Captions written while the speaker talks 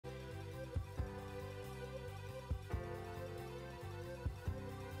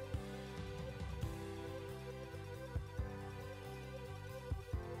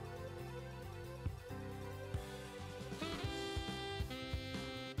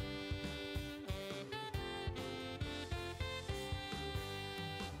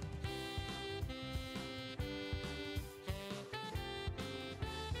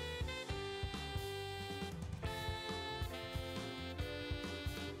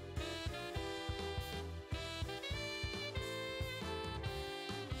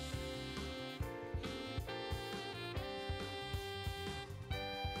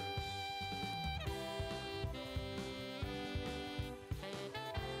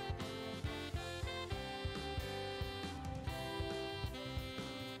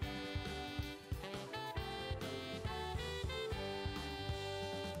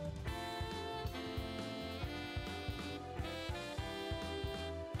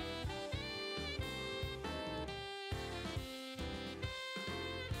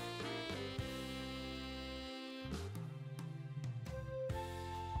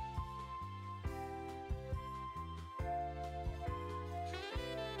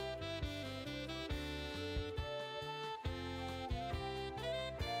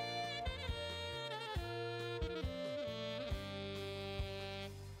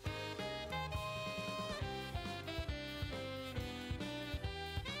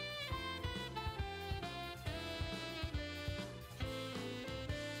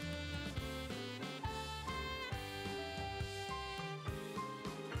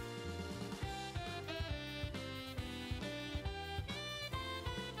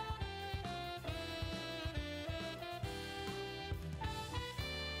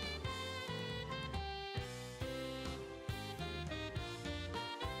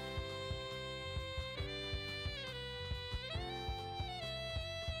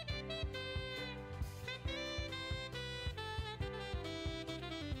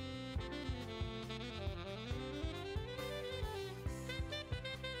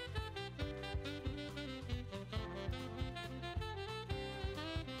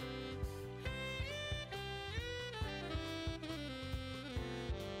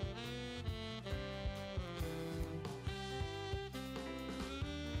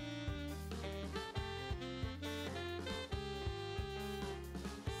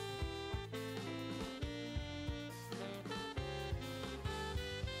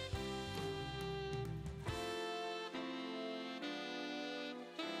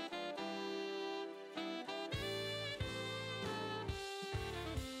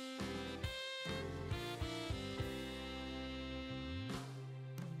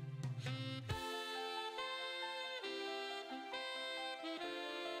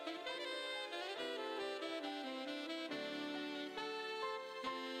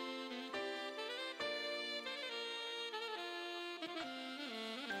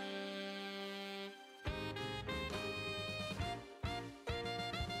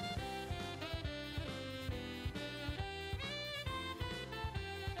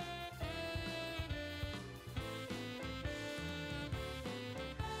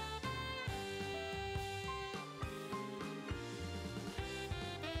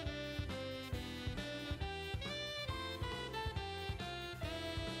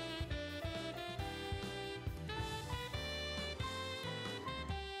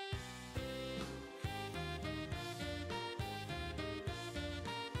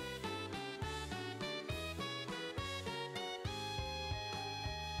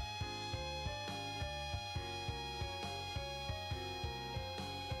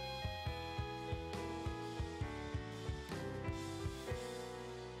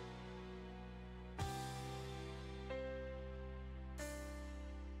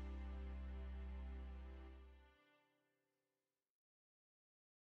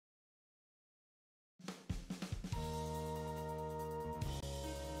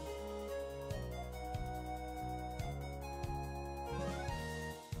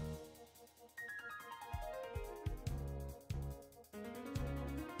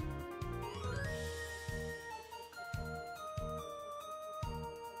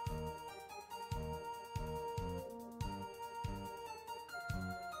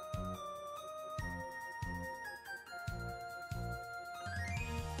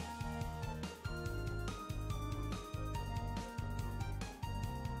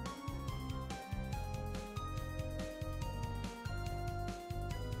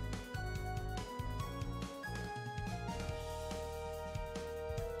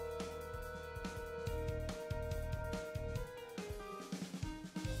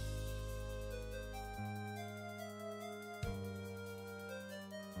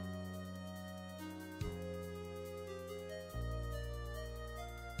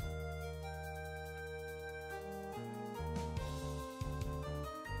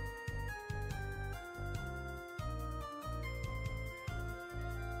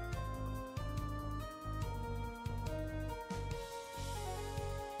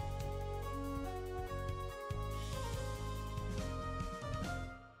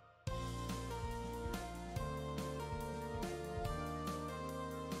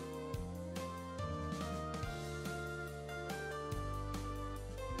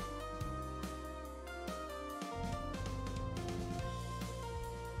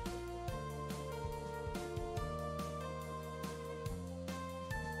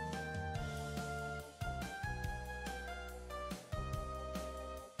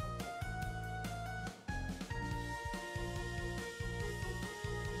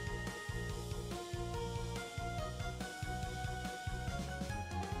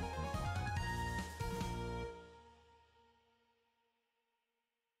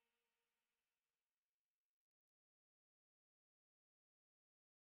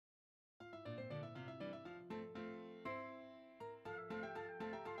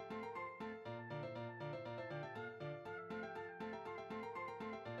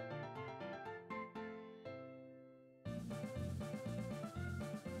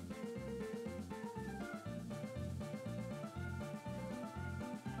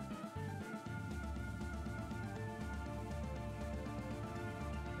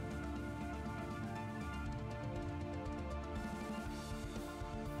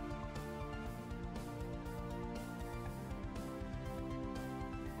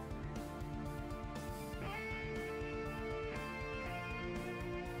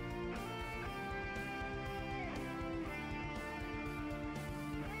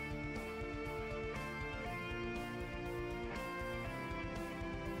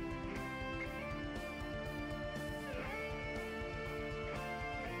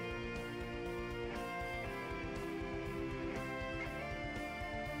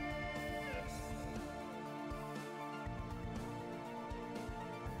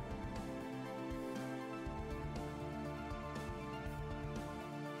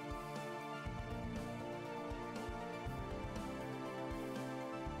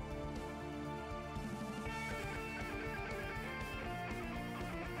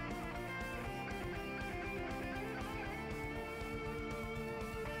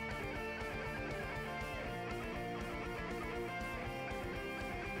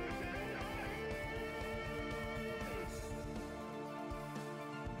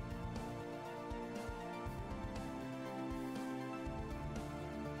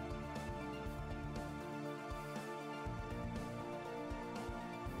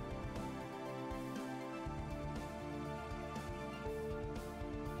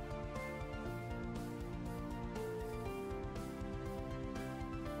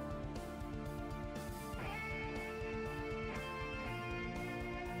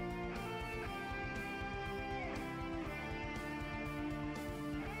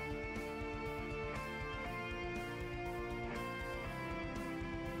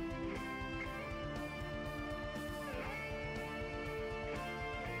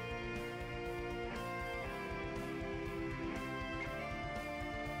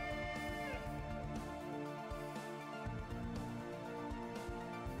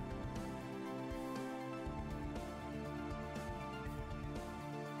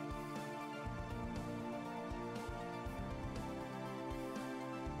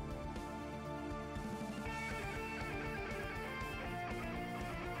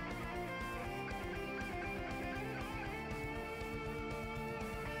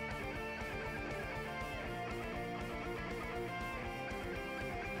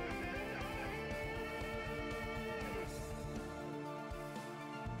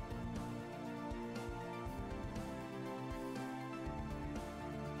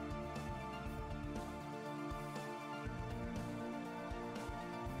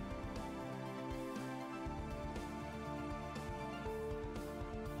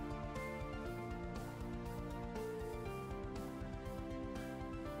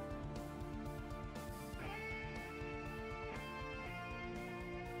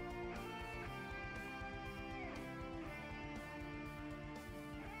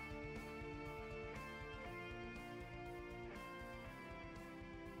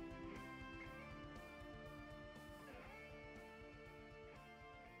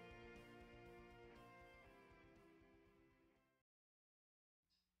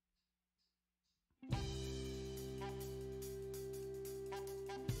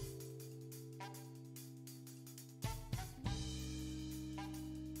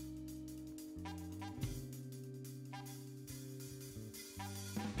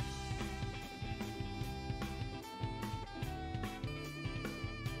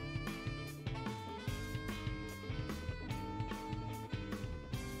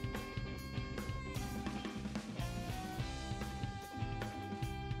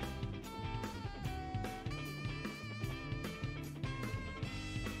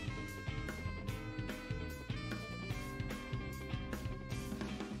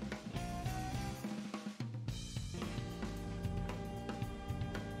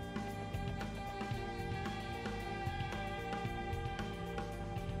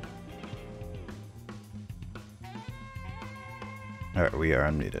Alright, we are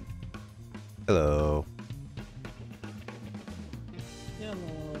unmuted. Hello.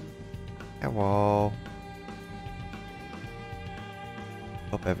 Hello. Hello.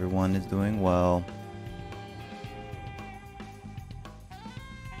 Hope everyone is doing well.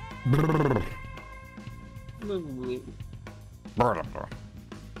 Brrr. Brrr.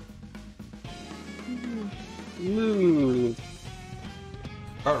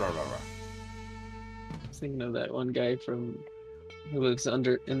 Thinking of that one guy from who lives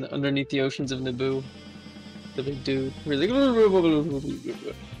underneath the oceans of Naboo, the big dude. Really.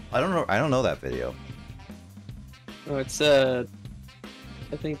 I don't know that video. Oh, it's I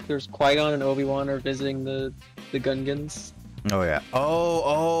think there's Qui-Gon and Obi-Wan are visiting the Gungans. Oh yeah.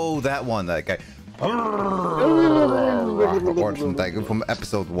 Oh, that one, that guy. Or from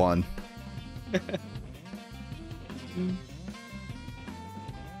episode 1.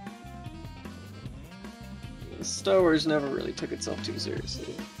 Star Wars never really took itself too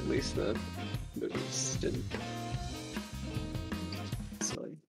seriously. At least the movies didn't.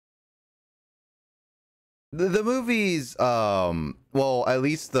 Silly. The movies, well, at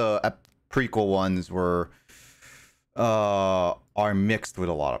least the prequel ones were, are mixed with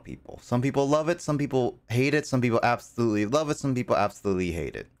a lot of people. Some people love it, some people hate it, some people absolutely love it, some people absolutely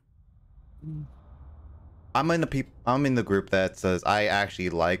hate it. I'm in the group that says I actually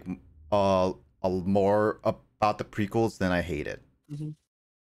like more about the prequels than I hate it.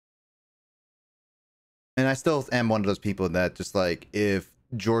 And I still am one of those people that just like, if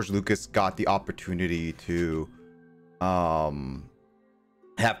George Lucas got the opportunity to have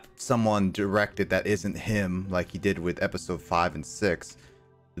someone directed that isn't him, like he did with episode 5 and 6,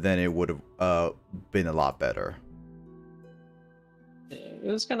 then it would have been a lot better. It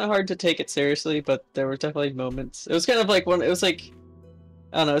was kind of hard to take it seriously, but there were definitely moments. It was kind of like it was like,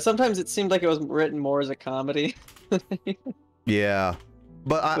 I don't know, sometimes it seemed like it was written more as a comedy. Yeah.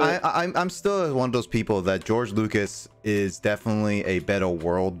 But I'm still one of those people that George Lucas is definitely a better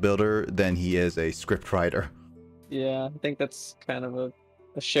world builder than he is a script writer. Yeah, I think that's kind of a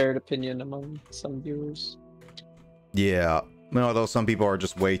shared opinion among some viewers. Yeah. Although some people are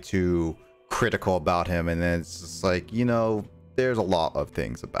just way too critical about him, and then it's just like, you know, there's a lot of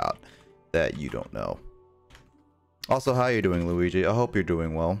things about that you don't know. Also, how are you doing, Luigi? I hope you're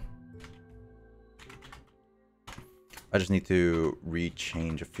doing well. I just need to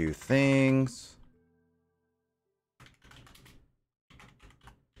rechange a few things.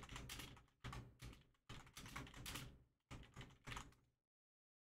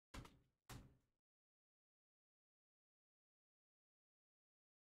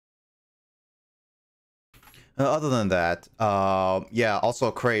 Other than that, yeah,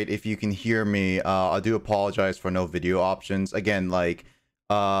 also Crate, if you can hear me, I do apologize for no video options. Again, like,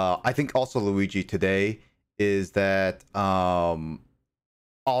 I think also Luigi today is that a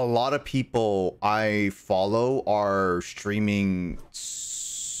lot of people I follow are streaming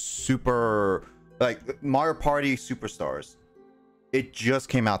super, like, Mario Party Superstars. It just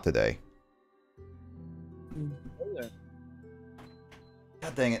came out today.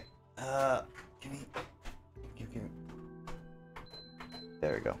 God dang it. Can we...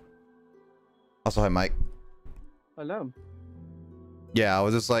 There we go. Also, hi, Mike. Hello. Yeah, I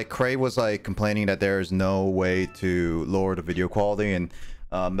was just like, Cray was like complaining that there is no way to lower the video quality, and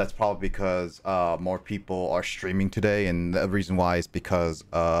that's probably because more people are streaming today, and the reason why is because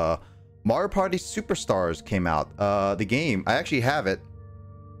Mario Party Superstars came out. The game, I actually have it.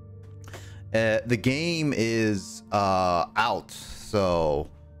 The game is out, so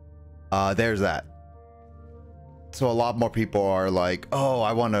there's that. So a lot more people are like, oh,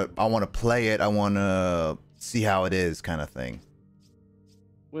 I want to play it, I want to see how it is, kind of thing.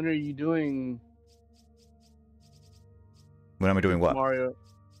 When are you doing? When am I doing what? Mario.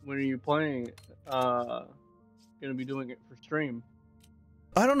 When are you playing? Gonna be doing it for stream.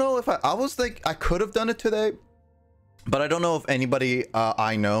 I don't know if I was like, I could have done it today, but I don't know if anybody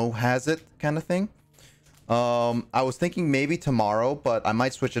I know has it, kind of thing. I was thinking maybe tomorrow, but I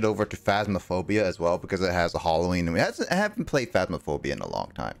might switch it over to Phasmophobia as well, because it has a Halloween, and I haven't played Phasmophobia in a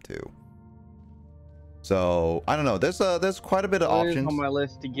long time too. So I don't know. There's quite a bit of options on my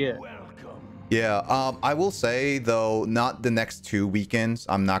list to get. Yeah. I will say though, not the next 2 weekends.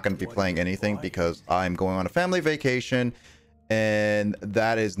 I'm not going to be playing anything because I'm going on a family vacation, and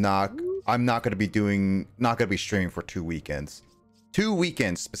that is not. I'm not going to be streaming for 2 weekends. 2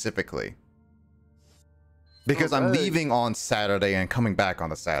 weekends specifically. Because I'm leaving on Saturday and coming back on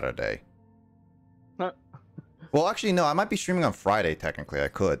the Saturday. Well, actually, no. I might be streaming on Friday, technically. I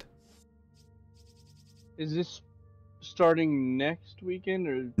could. Is this starting next weekend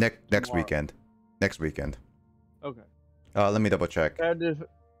or next weekend? Next weekend. Okay. Let me double check. If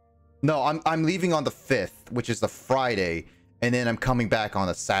No, I'm leaving on the 5th, which is the Friday, and then I'm coming back on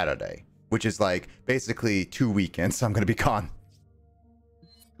a Saturday, which is like basically 2 weekends. So I'm gonna be gone.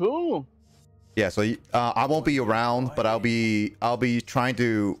 cool. Yeah, so I won't be around, but I'll be trying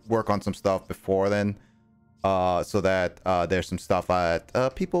to work on some stuff before then, so that there's some stuff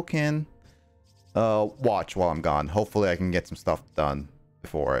that people can watch while I'm gone. Hopefully, I can get some stuff done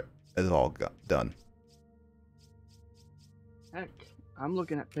before it is all done. Heck, I'm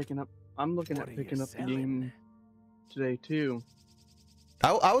looking at picking up the game today too.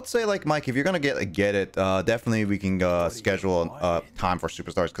 I would say, like, Mike, if you're gonna get it, definitely we can schedule time for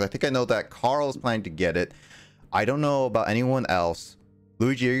Superstars, because I think I know that Carl is planning to get it. I don't know about anyone else.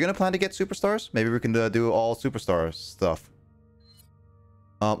 Luigi, are you gonna plan to get Superstars? Maybe we can do all Superstars stuff.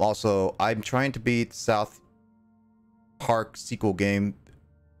 Also, I'm trying to beat South Park sequel game,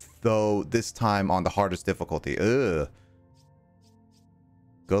 though this time on the hardest difficulty. Ugh.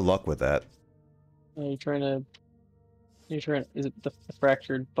 Good luck with that. Are you trying to? Is it the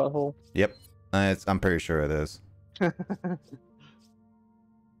fractured butthole? Yep, I'm pretty sure it is.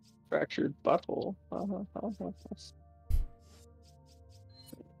 Fractured butthole.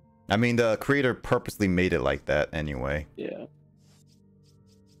 I mean, the creator purposely made it like that anyway. Yeah.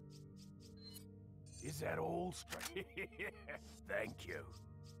 Is that all? Thank you.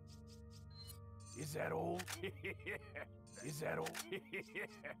 Is that all? Is that all?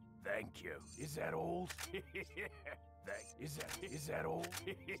 Thank you. Is that all? Is that all?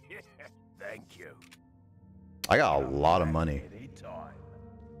 Thank you. I got a lot of money. Anytime.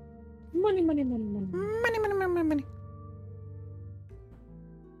 Money. Money.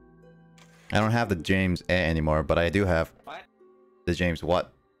 I don't have the James A anymore, but I do have What? the James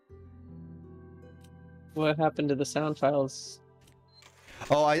what? What happened to the sound files?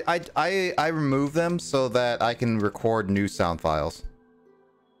 Oh, I removed them so that I can record new sound files.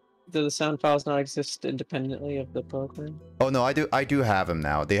 Do the sound files not exist independently of the program? Oh no, I do have them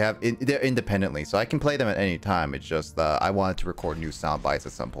now. They're independently, so I can play them at any time. It's just I wanted to record new sound bites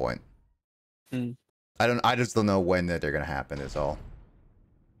at some point. Hmm. I just don't know when they're gonna happen. Is all.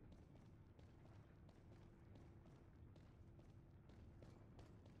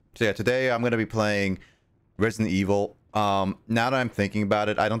 So yeah, today I'm gonna be playing Resident Evil. Now that I'm thinking about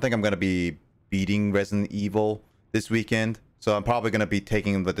it, I don't think I'm gonna be beating Resident Evil this weekend. So I'm probably gonna be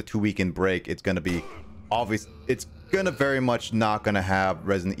taking the 2-weekend break. It's gonna be obvious. It's gonna very much not gonna have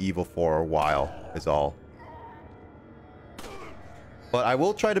Resident Evil for a while. Is all. But I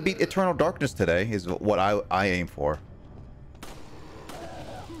will try to beat Eternal Darkness today. Is what I aim for.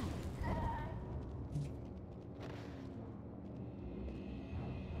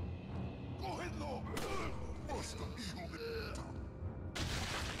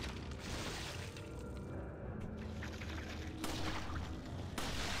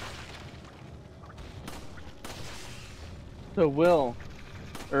 So Will,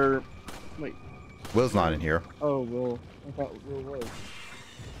 or wait, Will's not in here. oh Will, I thought Will was.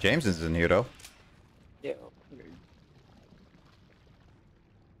 James is in here though. Yeah. Okay.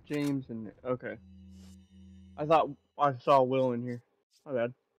 James and okay. I thought I saw Will in here. My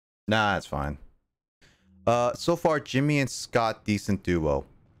bad. Nah, it's fine. So far, Jimmy and Scott, decent duo.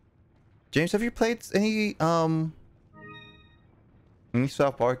 James, have you played any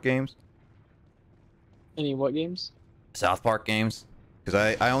South Park games? Any what games? South Park games?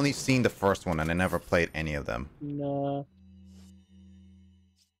 Because I only seen the first one and I never played any of them. No.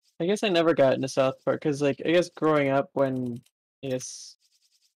 I guess I never got into South Park because, like, I guess growing up when, I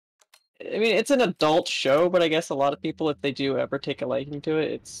mean, it's an adult show, but I guess a lot of people, if they do ever take a liking to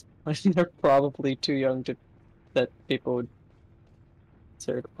it, it's they're probably too young that people would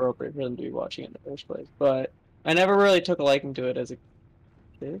consider it appropriate for them to be watching it in the first place. But I never really took a liking to it as a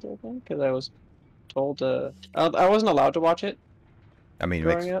kid, I think, because I was told to. I wasn't allowed to watch it I mean,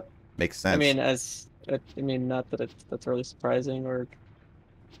 growing up. makes sense. I mean, not that that's really surprising or.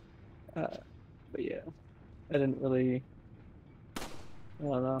 But yeah, I didn't really. I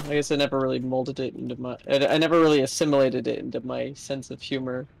don't know. I guess I never really molded it into my. I never really assimilated it into my sense of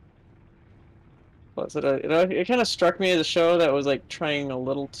humor. Plus, it kind of struck me as a show that was like trying a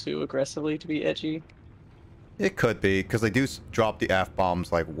little too aggressively to be edgy. It could be, because they do drop the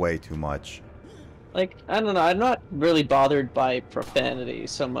F-bombs like way too much. Like, I don't know, I'm not really bothered by profanity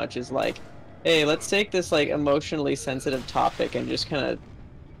so much as like, hey, let's take this like emotionally sensitive topic and just kind of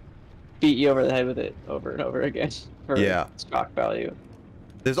beat you over the head with it over and over again for shock value.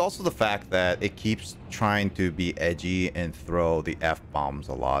 There's also the fact that it keeps trying to be edgy and throw the F-bombs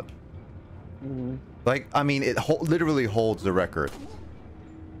a lot. Mm-hmm. Like, I mean, it literally holds the record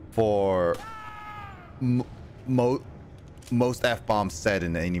for most F-bombs said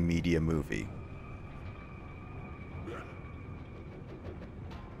in any media movie.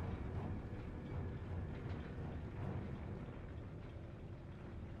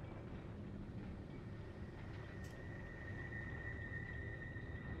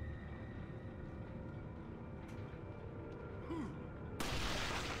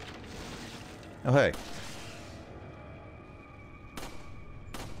 Oh, hey.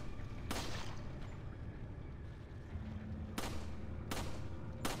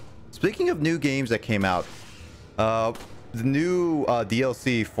 Speaking of new games that came out, the new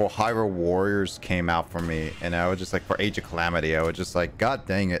DLC for Hyrule Warriors came out for me, and I was just like, for Age of Calamity, I was just like, God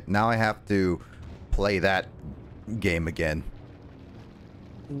dang it, now I have to play that game again.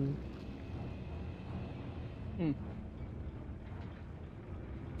 Mm.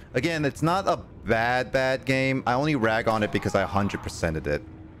 Again, it's not a bad game. I only rag on it because I 100%ed it.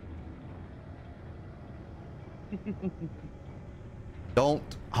 Don't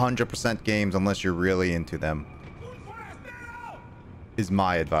 100% games unless you're really into them, is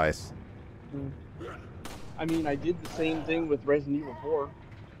my advice. I mean, I did the same thing with Resident Evil 4.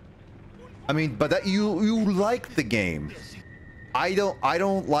 I mean, but that you like the game. I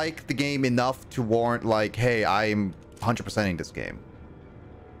don't like the game enough to warrant like, hey, I'm 100%ing this game.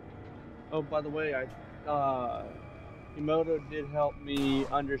 Oh, by the way, Emoto did help me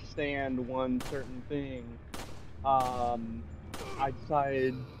understand one certain thing. I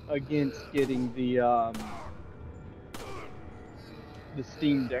decided against getting the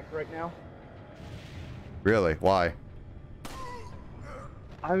Steam Deck right now. Really? Why?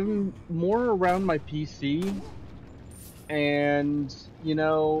 I'm more around my PC, and you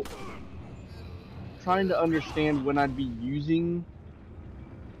know, trying to understand when I'd be using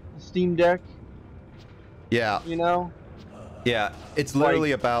the Steam Deck. Yeah. You know? Yeah. It's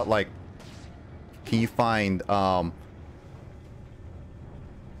literally about like, can you find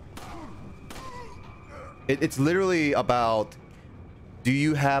it's literally about, do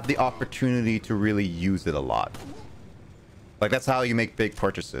you have the opportunity to really use it a lot? Like, that's how you make big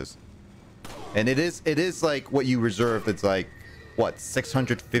purchases. And it is like what you reserved. It's like, what,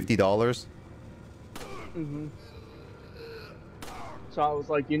 $650? Mm-hmm. So I was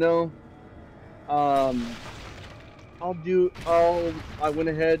like, you know, I went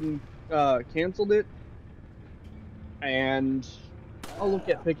ahead and canceled it, and I'll look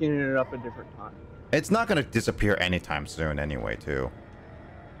at picking it up a different time. It's not going to disappear anytime soon anyway, too.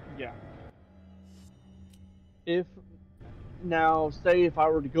 Yeah. Say if I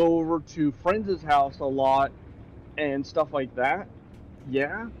were to go over to friends' house a lot and stuff like that,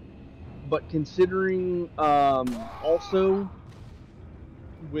 yeah. But considering also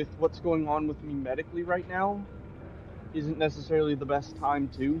with what's going on with me medically right now, isn't necessarily the best time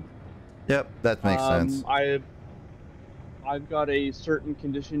too. Yep, that makes sense. I've got a certain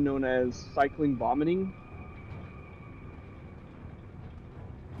condition known as cycling vomiting.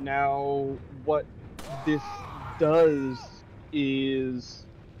 Now, what this does is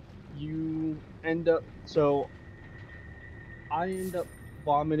I end up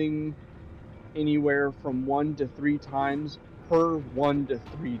vomiting anywhere from 1 to 3 times per 1 to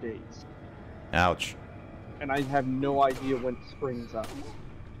 3 days. Ouch. And I have no idea when it springs up.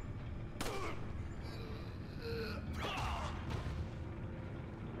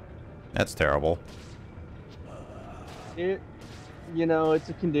 That's terrible. It's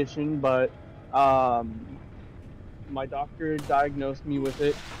a condition, but my doctor diagnosed me with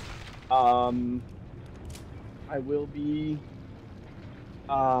it. I will be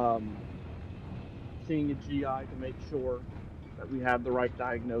seeing a GI to make sure that we have the right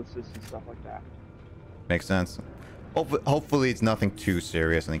diagnosis and stuff like that. Makes sense. Hopefully it's nothing too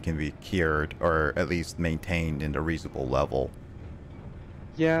serious and it can be cured or at least maintained in a reasonable level.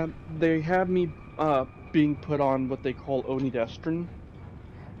 Yeah, they have me being put on what they call onidestrin.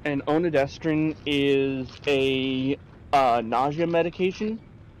 And onidestrin is a nausea medication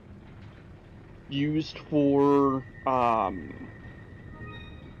used for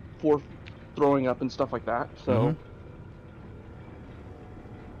throwing up and stuff like that. So,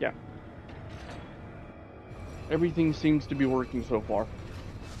 yeah. Everything seems to be working so far.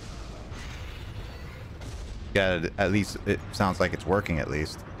 Yeah, at least it sounds like it's working at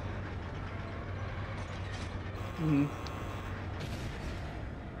least. Mm-hmm.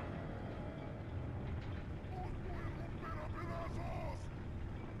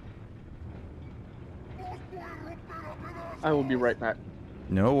 I will be right back.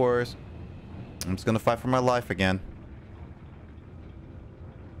 No worries. I'm just gonna fight for my life again.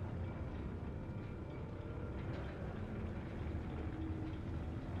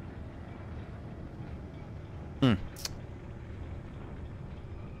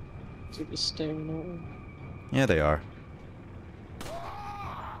 They're just staring at me. Yeah, they are.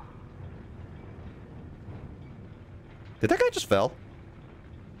 Did that guy just fell?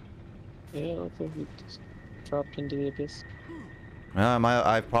 Yeah, it looks like he just dropped into the abyss.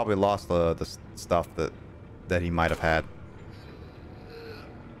 I've probably lost the stuff that he might have had.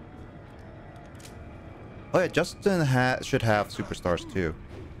 Oh yeah, Justin should have superstars too.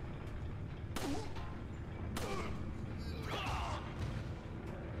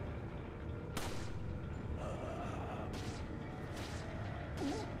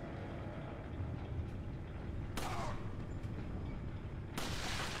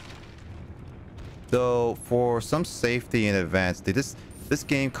 So for some safety in advance, did this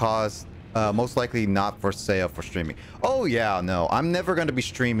game cause most likely not for sale for streaming? Oh yeah, no, I'm never going to be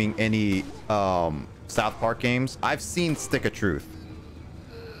streaming any South Park games. I've seen Stick of Truth.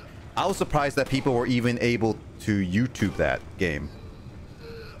 I was surprised that people were even able to YouTube that game.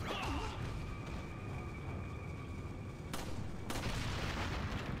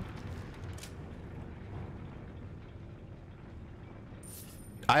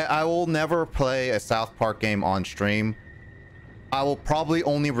 I will never play a South Park game on stream. I will probably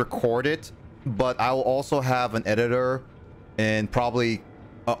only record it, but I will also have an editor and probably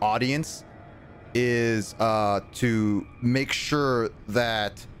an audience is to make sure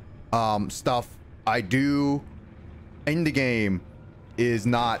that stuff I do in the game is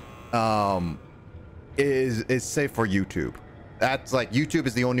not is safe for YouTube. That's like YouTube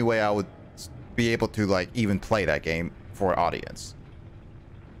is the only way I would be able to like even play that game for audience.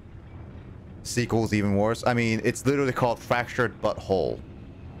 Sequel's even worse. I mean, it's literally called Fractured But Whole.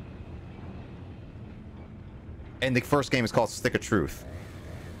 And the first game is called Stick of Truth.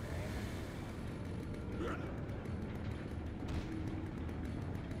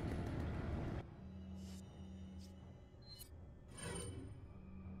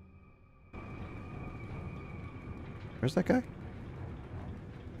 Where's that guy?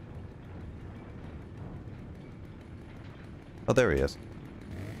 Oh, there he is.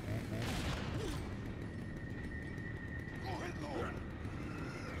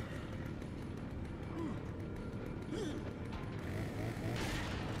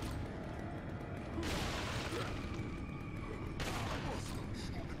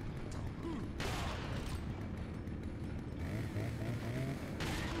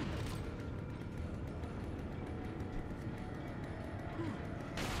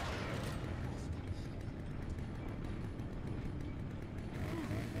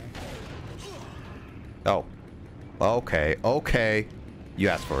 Oh. Okay, okay. You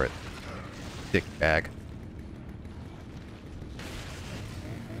asked for it. Dick bag.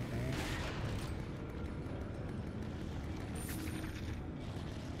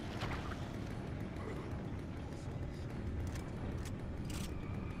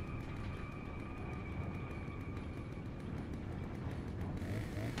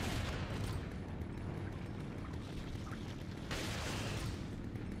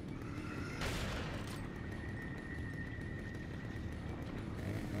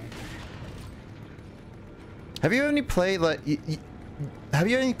 Have you any played like? Have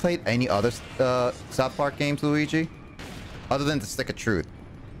you any played any other South Park games, Luigi? Other than the Stick of Truth,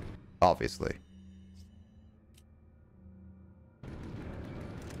 obviously.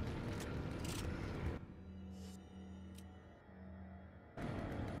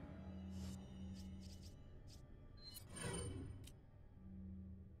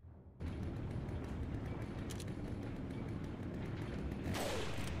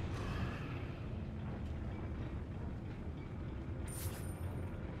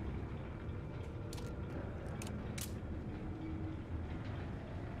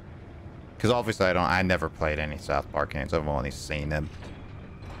 Because obviously I never played any South Park games. I've only seen them.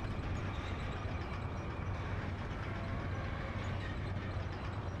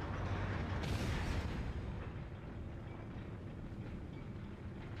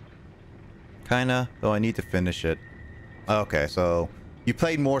 Kinda, though I need to finish it. Okay, so you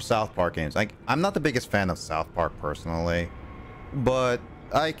played more South Park games. Like, I'm not the biggest fan of South Park personally, but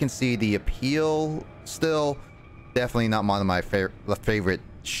I can see the appeal. Still, definitely not one of my favorite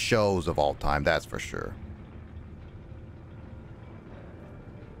shows of all time, that's for sure.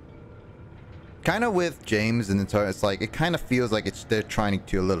 Kind of with James and it's like it kind of feels like they're trying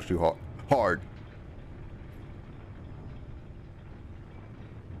to a little too hard.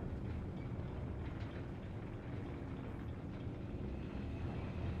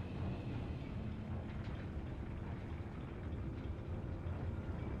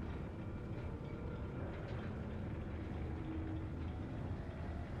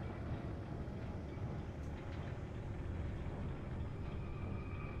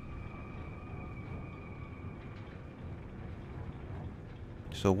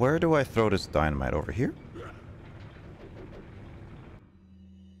 So where do I throw this dynamite? Over here?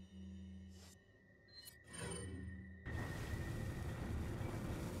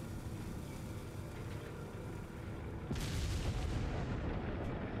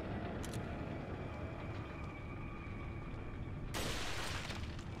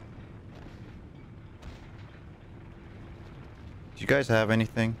 Do you guys have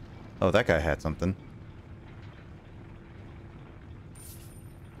anything? Oh, that guy had something.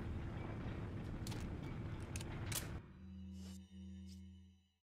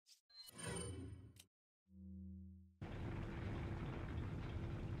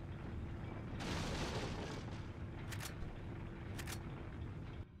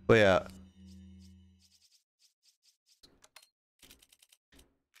 But yeah.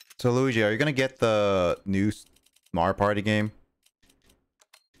 So Luigi, are you gonna get the new Mario Party game?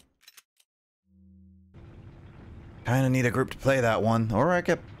 Kinda need a group to play that one. Or I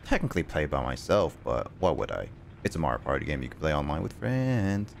could technically play by myself, but what would I? It's a Mario Party game you can play online with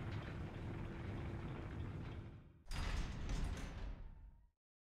friends.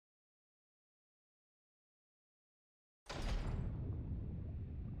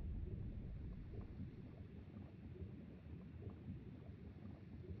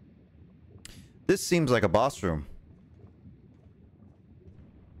 This seems like a boss room.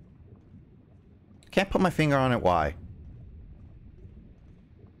 Can't put my finger on it, why?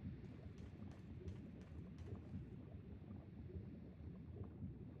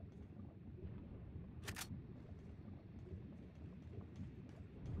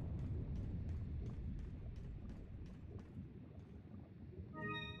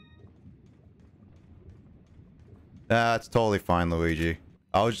 That's totally fine, Luigi.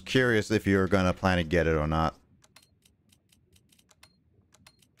 I was just curious if you were gonna plan to get it or not.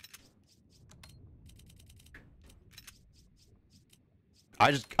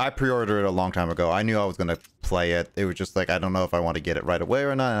 I pre-ordered it a long time ago. I knew I was gonna play it. It was just like, I don't know if I want to get it right away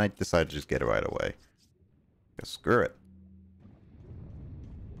or not, and I decided to just get it right away. Screw it.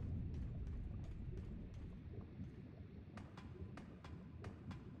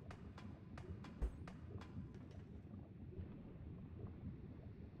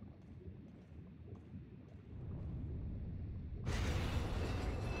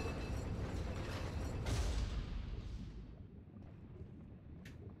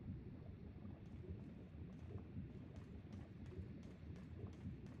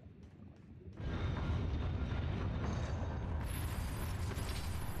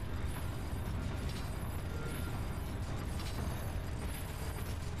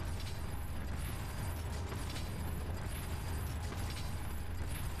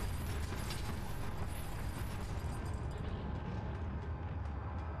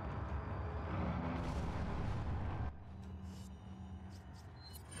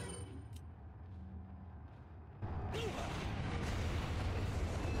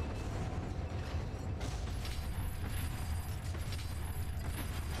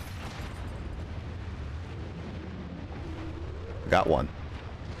 Got one.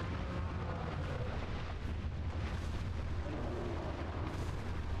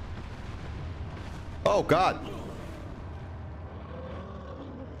 Oh, God.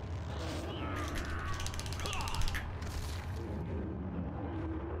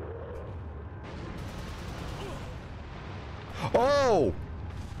 Oh!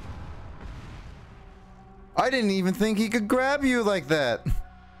 I didn't even think he could grab you like that.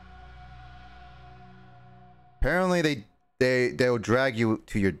 Apparently they'll drag you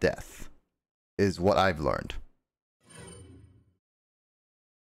to your death, is what I've learned.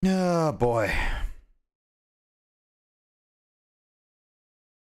 Oh boy.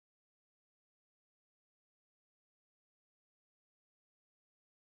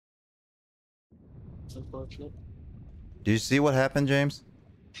 It's unfortunate. Do you see what happened, James?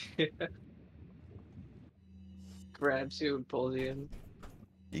 Grabs you and pulls you in.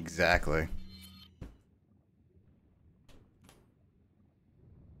 Exactly.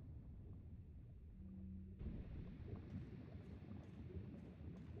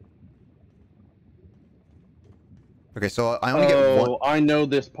 Okay, so I only get one. Oh, I know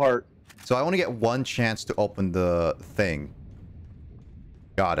this part. So I only get one chance to open the thing.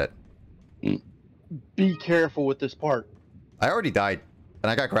 Got it. Be careful with this part. I already died, and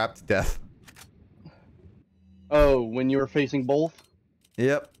I got grabbed to death. Oh, when you were facing both?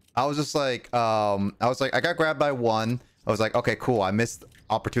 Yep. I was just like, I got grabbed by one. I was like, okay, cool. I missed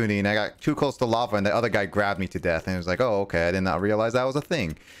opportunity, and I got too close to lava, and the other guy grabbed me to death. And it was like, oh, okay. I did not realize that was a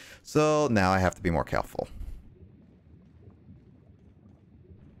thing. So now I have to be more careful.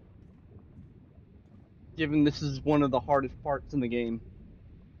 Given this is one of the hardest parts in the game.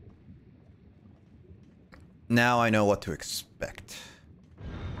 Now I know what to expect.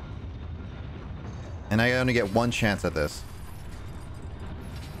 And I only get one chance at this.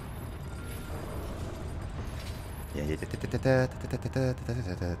 Yeah.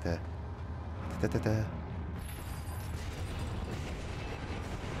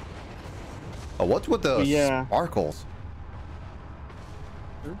 Oh, what's with the sparkles?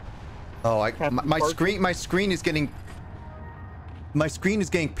 Oh, my screen is getting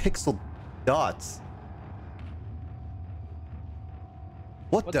pixel dots.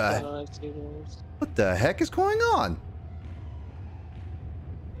 What the heck is going on?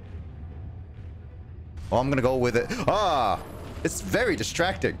 Oh, I'm gonna go with it. Ah, it's very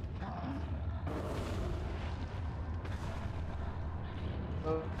distracting.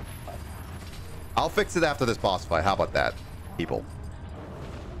 I'll fix it after this boss fight. How about that, people?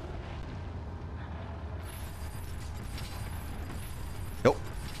 Nope.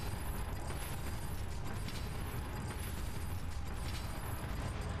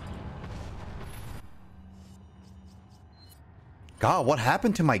 God, what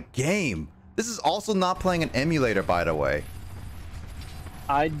happened to my game? This is also not playing an emulator, by the way.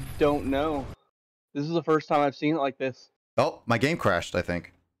 I don't know. This is the first time I've seen it like this. Oh, my game crashed, I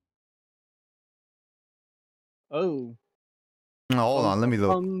think. Oh. Oh, hold on, let me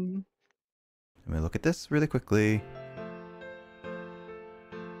look. Let me look at this really quickly.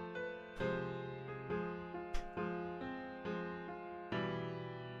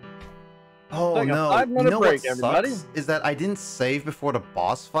 Oh no, you know what sucks is that I didn't save before the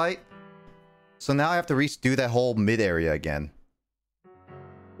boss fight. So now I have to redo that whole mid area again.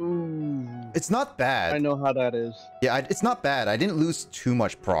 Ooh. It's not bad. I know how that is. Yeah, it's not bad. I didn't lose too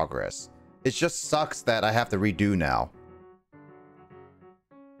much progress. It just sucks that I have to redo now.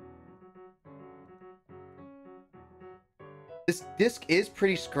 This disc is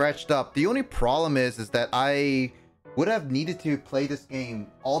pretty scratched up. The only problem is that I would have needed to play this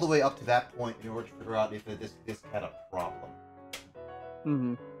game all the way up to that point in order to figure out if this disc had a problem.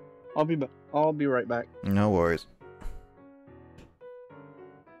 Mm-hmm. I'll be right back. No worries.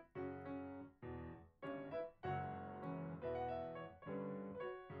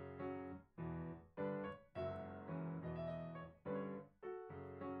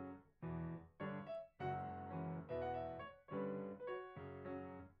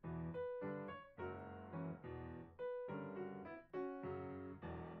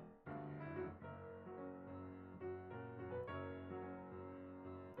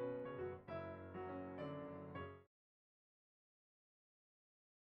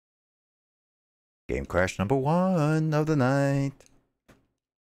 Game crash number 1 of the night.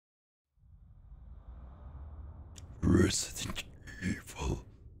 Resident Evil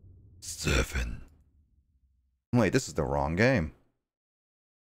 7. Wait, this is the wrong game.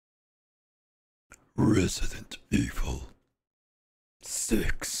 Resident Evil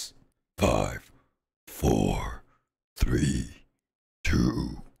 6, 5, 4, 3,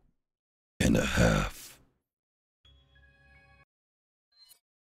 2 and a half.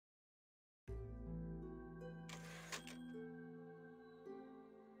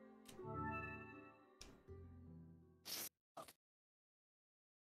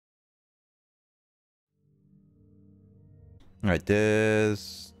 Alright,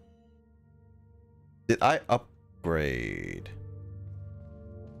 this... Did I upgrade?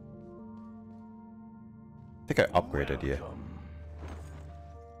 I think I upgraded, yeah.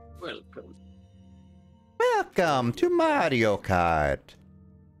 Welcome. Welcome to Mario Kart.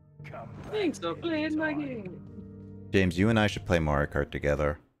 Thanks for playing my game. James, you and I should play Mario Kart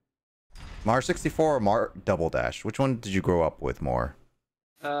together. Mario 64 or Mario Double Dash? Which one did you grow up with more?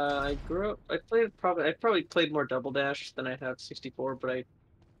 I grew up. I probably played more Double Dash than I have 64, but I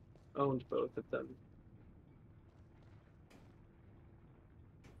owned both of them.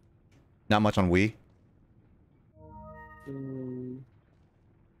 Not much on Wii?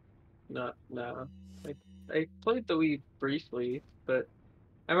 No. I played the Wii briefly, but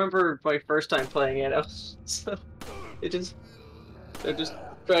I remember my first time playing it. I'm just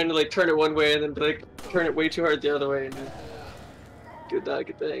trying to like turn it one way and then like turn it way too hard the other way and just could not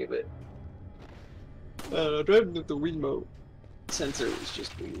get the hang of it. Driving with the Wiimote sensor was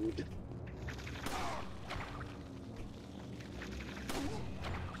just weird.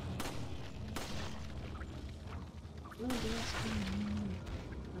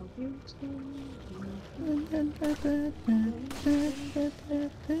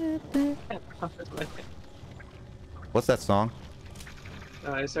 What's that song?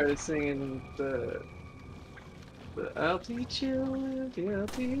 I started singing the I'll teach you, you'll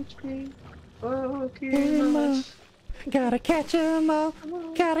teach me, Pokemon. Gotta catch 'em all,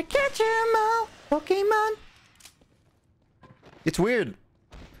 gotta catch 'em all, Pokemon. It's weird.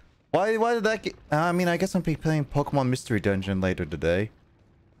 Why did that get... I mean, I guess I'll be playing Pokemon Mystery Dungeon later today.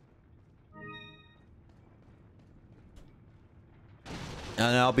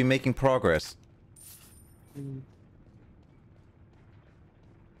 And I'll be making progress.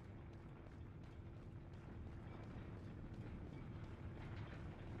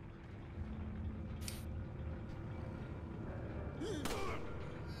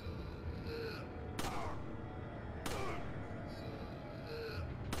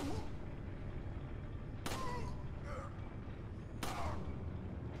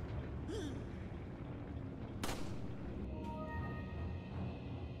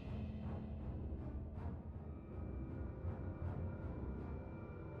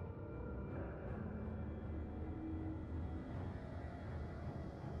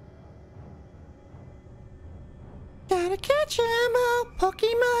 Gotta catch 'em all,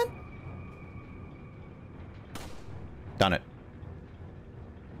 Pokemon. Done it.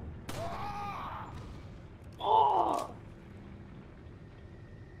 Oh!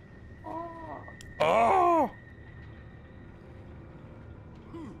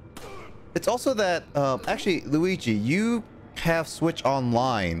 It's also that, actually, Luigi, you have Switch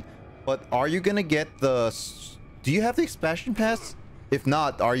Online, but are you gonna get the... Do you have the expansion pass? If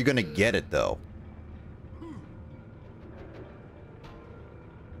not, are you gonna get it, though?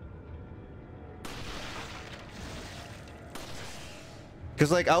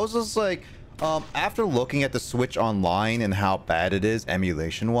 Because, like, I was just like, after looking at the Switch Online and how bad it is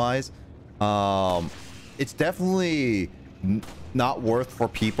emulation-wise, it's definitely not worth for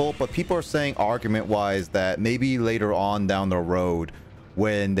people, but people are saying argument-wise that maybe later on down the road,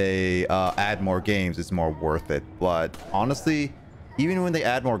 when they add more games, it's more worth it. But honestly, even when they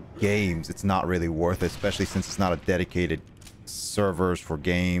add more games, it's not really worth it, especially since it's not a dedicated servers for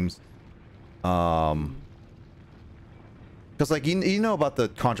games. Because, like, you know about the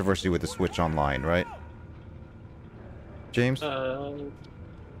controversy with the Switch Online, right? James?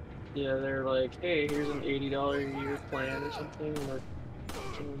 Yeah, they're like, hey, here's an $80 a year plan or something. Or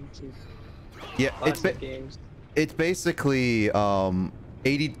yeah, it's basically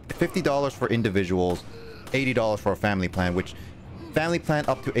 $50 for individuals, $80 for a family plan, which family plan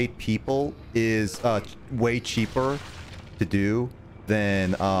up to 8 people is way cheaper to do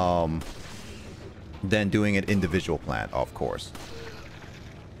than doing an individual plan, of course.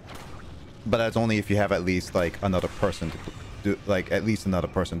 But that's only if you have at least like another person to do, like at least another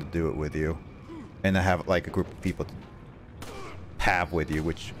person to do it with you, and to have like a group of people to have with you,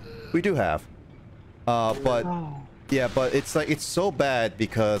 which we do have. But yeah, but it's like it's so bad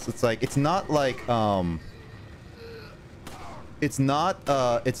because it's like it's not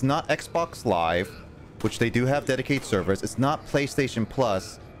Xbox Live, which they do have dedicated servers. It's not PlayStation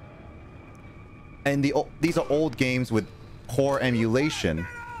Plus. And these are old games with poor emulation.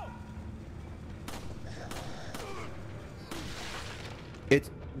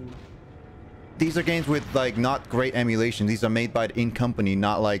 These are games with like not great emulation. These are made by the in-company,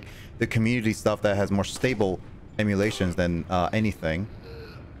 not like the community stuff that has more stable emulations than anything.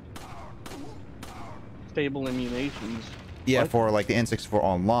 Stable emulations. Yeah, What? for like the N64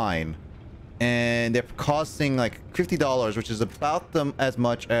 Online. And they're costing like $50, which is about as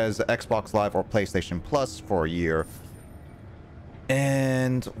much as Xbox Live or PlayStation Plus for a year.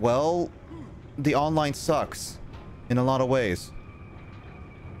 And, well, the online sucks in a lot of ways.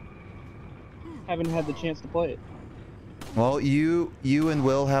 Haven't had the chance to play it. Well, you and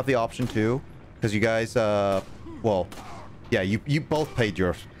Will have the option too, because you guys, well, yeah, you both paid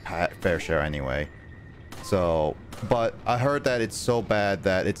your fair share anyway. So, but I heard that it's so bad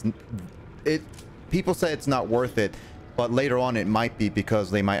that people say it's not worth it, but later on it might be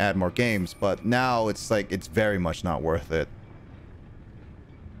because they might add more games. But now it's like it's very much not worth it.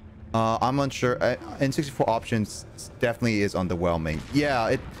 I'm unsure. N64 options definitely is underwhelming.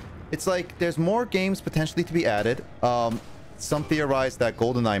 Yeah, it's like there's more games potentially to be added. Some theorize that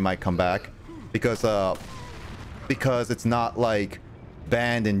GoldenEye might come back because it's not like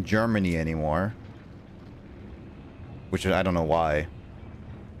banned in Germany anymore, which I don't know why.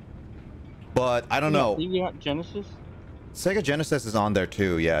 But I don't know. You got Genesis? Sega Genesis is on there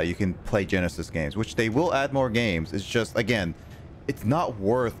too. Yeah, you can play Genesis games, which they will add more games. It's just, again, it's not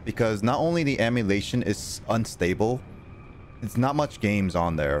worth, because not only the emulation is unstable, it's not much games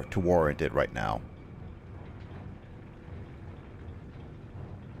on there to warrant it right now.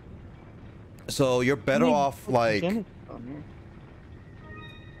 So you're better off like...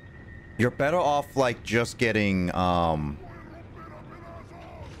 You're better off like just getting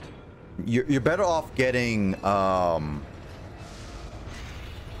you're better off getting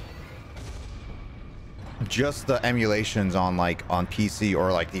just the emulations on like on PC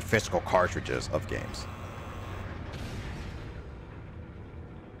or like the physical cartridges of games.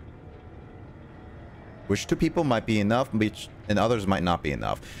 Which to people might be enough, which and others might not be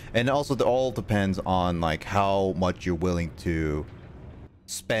enough. And also it all depends on like how much you're willing to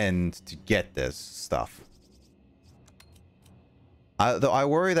spend to get this stuff. Though I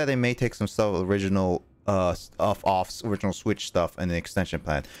worry that they may take some stuff original stuff off original Switch stuff and the extension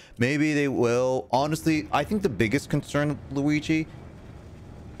plan. Maybe they will. Honestly, I think the biggest concern, Luigi,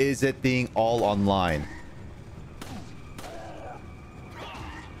 is it being all online.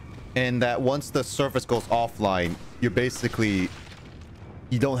 And that once the service goes offline, you're basically,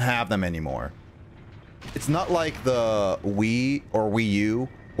 you don't have them anymore. It's not like the Wii or Wii U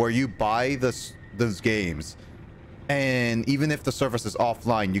where you buy those games and even if the service is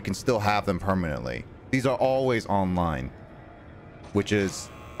offline, you can still have them permanently. These are always online, which is,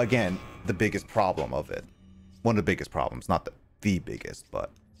 again, the biggest problem of it. One of the biggest problems, not the biggest,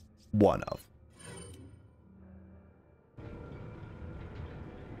 but one of.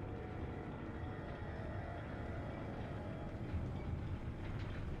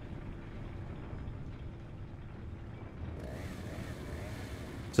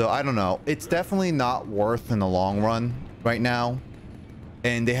 So I don't know. It's definitely not worth in the long run right now.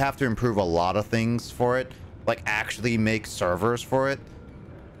 And they have to improve a lot of things for it. Like actually make servers for it.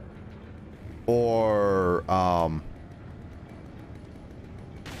 Or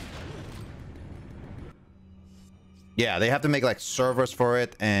yeah, they have to make like servers for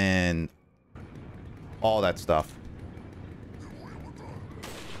it and all that stuff.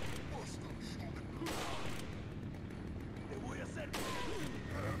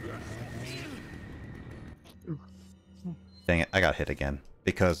 Dang it, I got hit again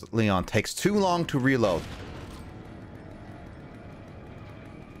because Leon takes too long to reload.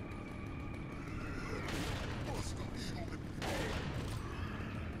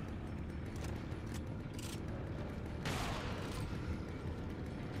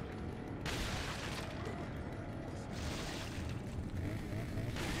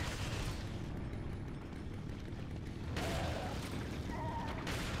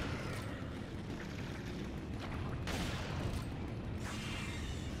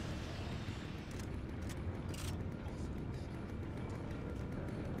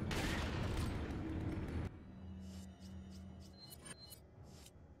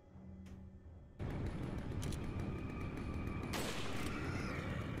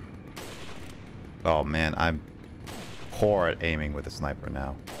 Oh man, I'm poor at aiming with a sniper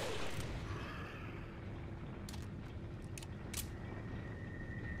now.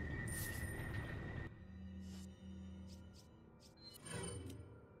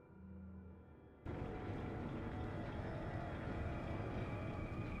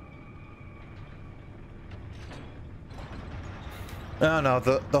 No,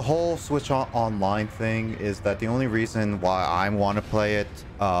 the whole Switch online thing is that the only reason why I want to play it,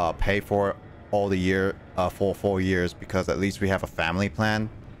 pay for it all the year, for 4 years, because at least we have a family plan,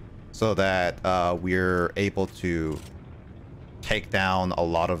 so that we're able to take down a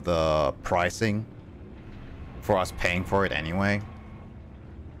lot of the pricing for us paying for it anyway.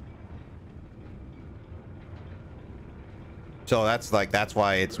 So that's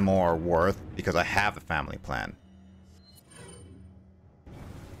why it's more worth, because I have a family plan.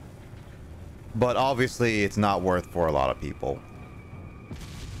 But obviously, it's not worth for a lot of people.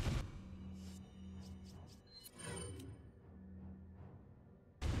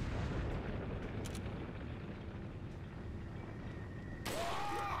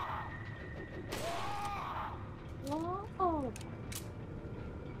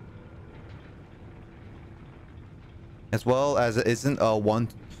 As well as it isn't one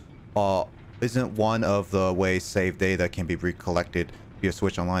of the ways save data can be recollected via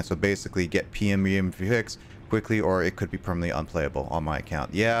Switch Online. So basically get PM fix quickly, or it could be permanently unplayable on my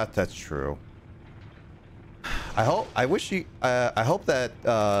account. Yeah, that's true. I hope that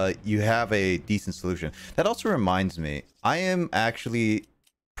you have a decent solution. That also reminds me, I am actually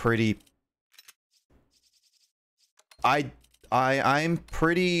pretty I'm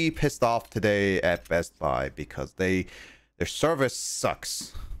pretty pissed off today at Best Buy because their service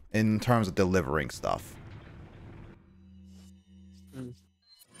sucks in terms of delivering stuff.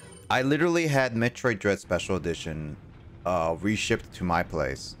 I literally had Metroid Dread Special Edition reshipped to my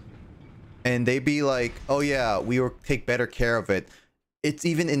place, and they'd be like, "Oh yeah, we will take better care of it." It's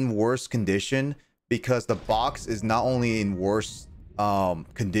even in worse condition because the box is not only in worse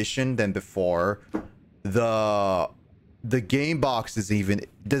condition than before. The game box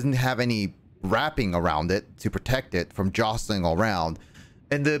doesn't have any wrapping around it to protect it from jostling around,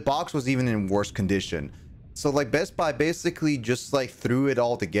 and the box was even in worse condition. So like Best Buy basically just like threw it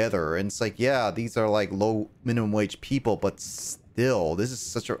all together, and it's like, yeah, these are like low minimum wage people, but still, this is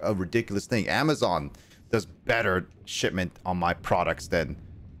such a ridiculous thing. Amazon does better shipment on my products than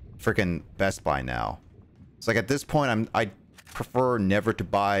freaking Best Buy now. It's like at this point, I prefer never to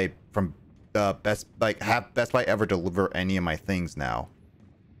buy from have Best Buy ever deliver any of my things now.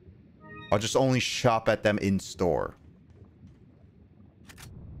 I'll just only shop at them in store.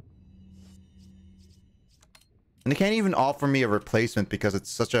 And they can't even offer me a replacement because it's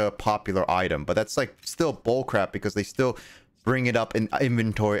such a popular item. But that's like still bullcrap because they still bring it up in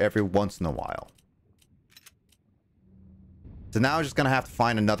inventory every once in a while. So now I'm just gonna have to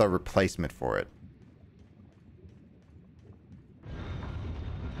find another replacement for it.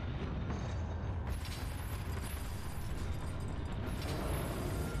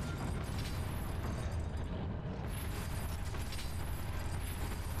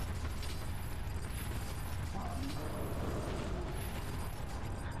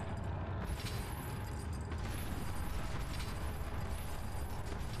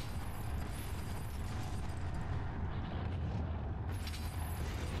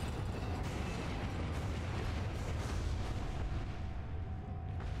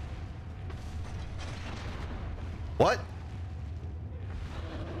 What?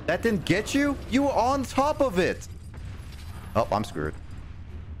 That didn't get you? You were on top of it. Oh, I'm screwed.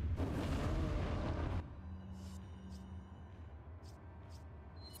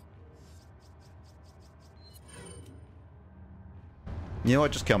 You know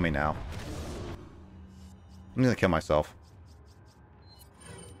what? Just kill me now. I'm gonna kill myself.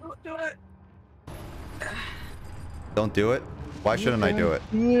 Don't do it. Don't do it? Why shouldn't I do it?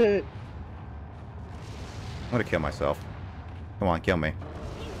 Do it. I'm gonna kill myself. Come on, kill me.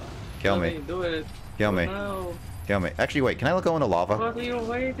 Kill me. Do it. Kill me. No. Kill me. Actually, wait. Can I go into lava? What are you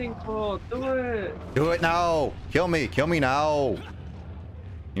waiting for? Do it. Do it now. Kill me. Kill me now.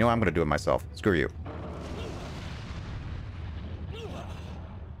 You know what? I'm gonna do it myself. Screw you.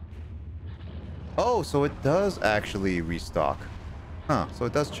 Oh, so it does actually restock. Huh. So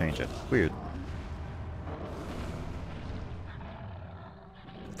it does change it. Weird.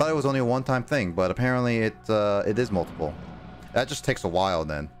 Thought it was only a one-time thing, but apparently it is multiple. That just takes a while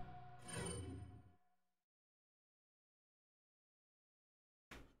then.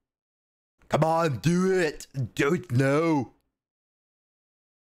 Come on, do it! Do it now!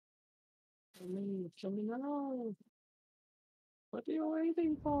 Kill me now. What are you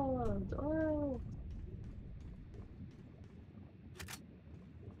waiting for? Oh.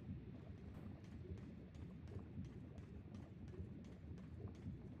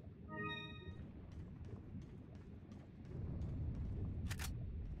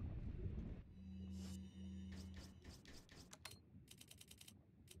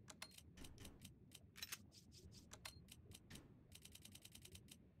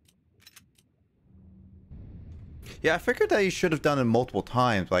 Yeah, I figured that you should have done it multiple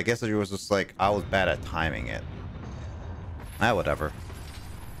times, but I guess it was just like, I was bad at timing it. Ah, whatever.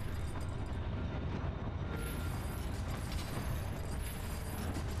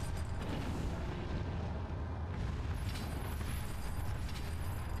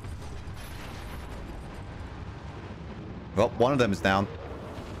 Well, one of them is down.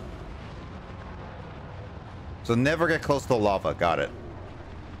 So never get close to the lava. Got it.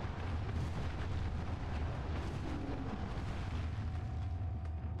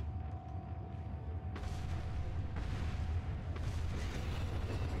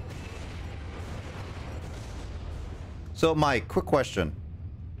 So, Mike, quick question.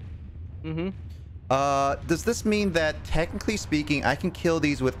 Mm-hmm. Does this mean that, technically speaking, I can kill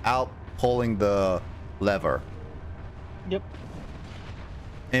these without pulling the lever? Yep.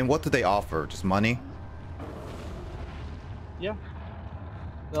 And what do they offer? Just money? Yeah.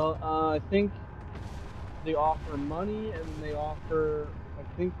 So, I think they offer money, and they offer,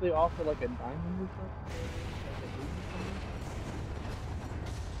 I think they offer like a diamond or something.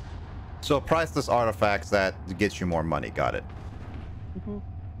 So, priceless artifacts that gets you more money. Got it. Mm-hmm.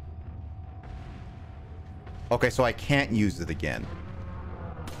 Okay, so I can't use it again.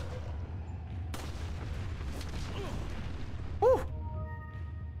 Whew.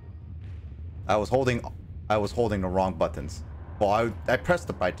 I was holding the wrong buttons. Well, I pressed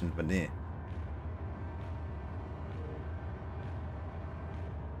the button, but eh.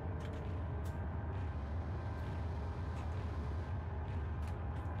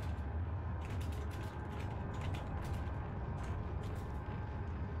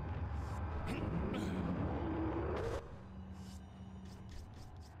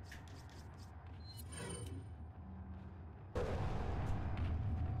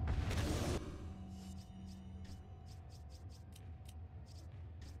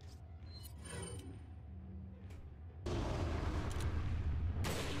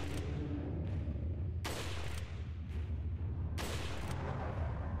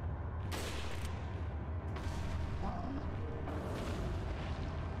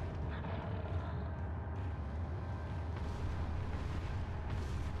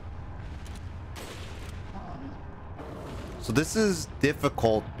 So this is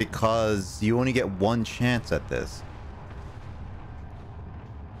difficult because you only get one chance at this.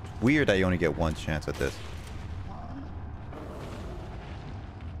 It's weird that you only get one chance at this.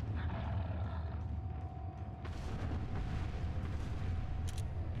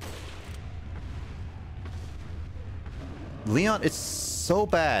 Leon, it's so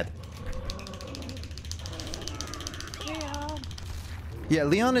bad. Leon. Yeah,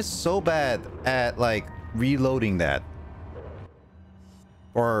 Leon is so bad at, like, reloading that.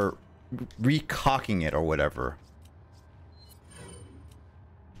 Or recocking it or whatever.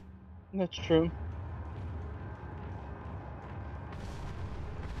 That's true.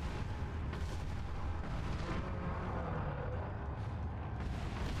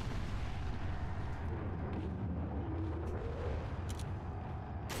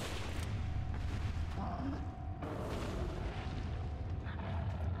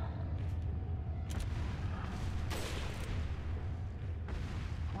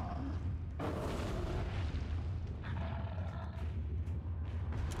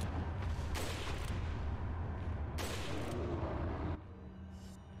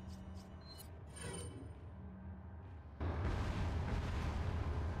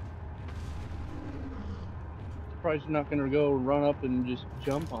 Surprised you're not gonna go run up and just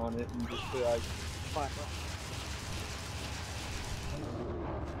jump on it and just be like, fine.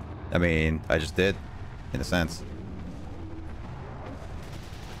 I mean, I just did, in a sense.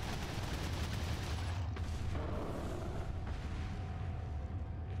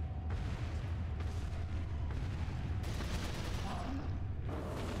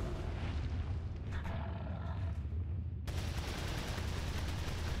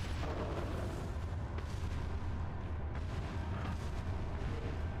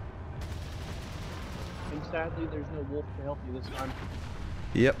 And sadly, there's no wolf to help you this time.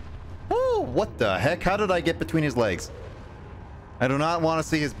 Yep. Oh, what the heck? How did I get between his legs? I do not want to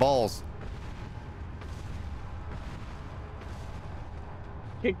see his balls.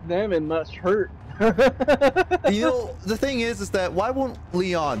 Kick them and must hurt. You know, the thing is that why won't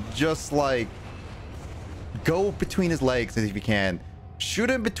Leon just, like, go between his legs if he can, shoot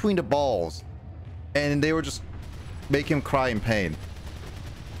him between the balls, and they would just make him cry in pain?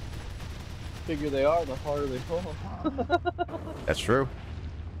 The bigger they are, the harder they fall. That's true.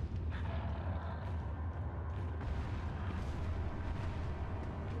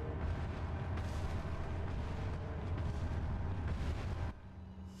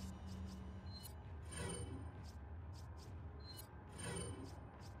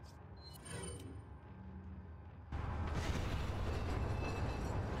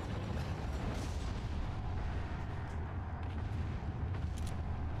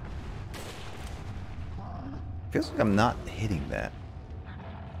 Feels like I'm not hitting that.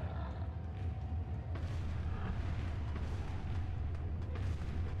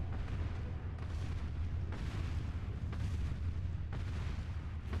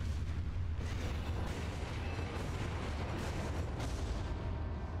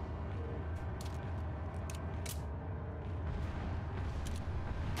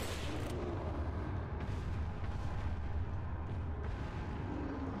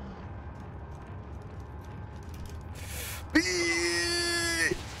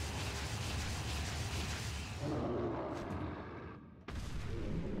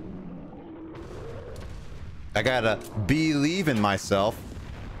 I gotta believe in myself.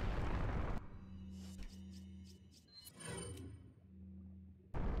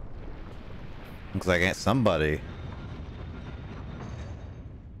 Looks like somebody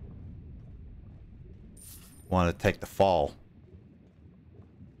want to take the fall.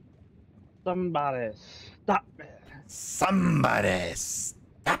 Somebody stop me. Somebody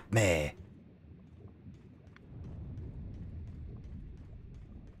stop me.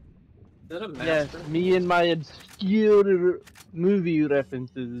 Is that a Yes, mask? me and my obscure movie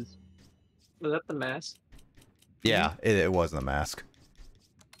references. Was that the mask? Yeah, it wasn't a mask.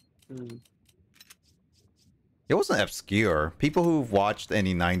 Hmm. It wasn't obscure. People who've watched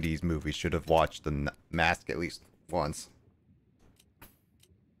any 90s movies should have watched the mask at least once.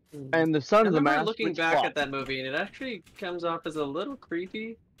 And the I son of the remember mask. looking which back flopped. at that movie, and it actually comes off as a little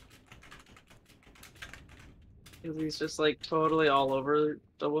creepy. Because he's just like totally all over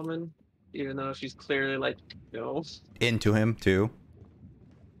the woman, even though she's clearly like, no. Into him too.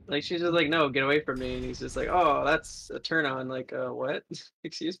 Like she's just like, no, get away from me, and he's just like, oh, that's a turn on. Like, what?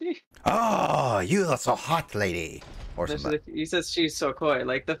 Excuse me? Oh, you are so hot, lady. Or And she's something. like, he says she's so coy.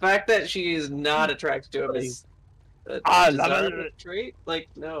 Like the fact that she is not attracted to him is a I love desirable it. trait. Like,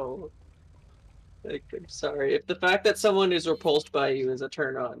 no. Like, I'm sorry. If the fact that someone is repulsed by you is a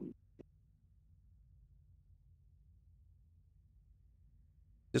turn on,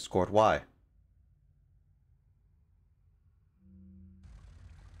 Discord, why?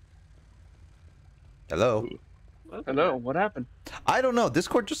 Hello? Hello, what happened? I don't know.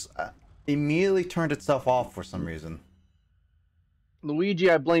 Discord just immediately turned itself off for some reason. Luigi,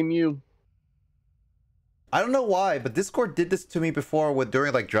 I blame you. I don't know why, but Discord did this to me before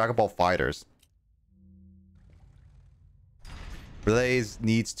during like Dragon Ball Fighters. Blaze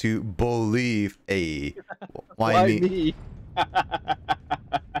needs to believe a. Why me?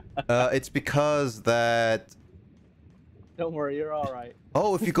 It's because that. Don't worry, you're all right.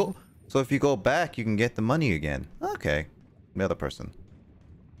 Oh, if you go, so if you go back, you can get the money again. Okay, the other person.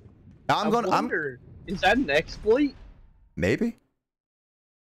 I'm wonder, is that an exploit? Maybe.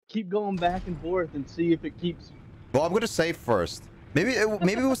 Keep going back and forth and see if it keeps. Well, I'm gonna save first. Maybe it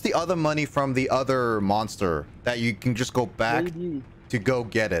was the other money from the other monster that you can just go back Maybe. to go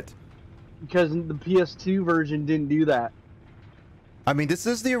get it. Because the PS2 version didn't do that. I mean, this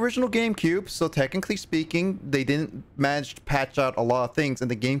is the original GameCube, so technically speaking, they didn't manage to patch out a lot of things,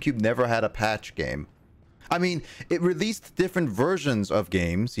 and the GameCube never had a patch game. I mean, it released different versions of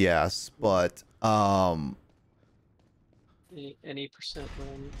games, yes, but Any percent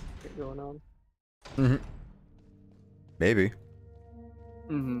run going on? Maybe.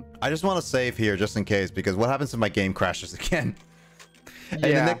 I just want to save here just in case, because what happens if my game crashes again?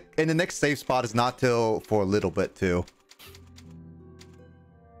 Yeah. And the next save spot is not till for a little bit too.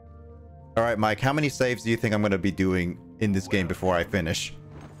 All right, Mike, how many saves do you think I'm going to be doing in this game before I finish?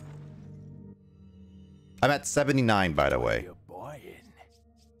 I'm at 79, by the way.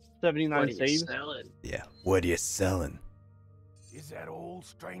 79 saves. Yeah. What are you selling? Is that all,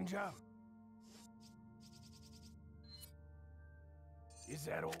 stranger? Is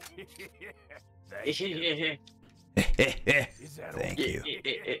that all? Thank you. Is that all? Thank you.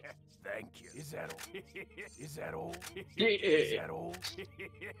 Thank you. Is that all? Is that all? Is that all?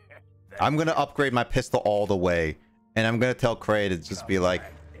 I'm gonna upgrade my pistol all the way, and I'm gonna tell Kraid to just be like,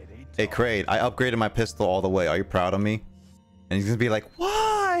 "Hey, Kraid, I upgraded my pistol all the way. Are you proud of me?" And he's gonna be like,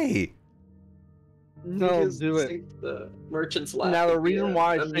 "Why?" No, Because do it's it. like the merchant's laugh. Now, the reason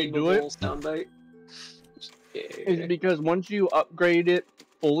why I say do it soundbite is because once you upgrade it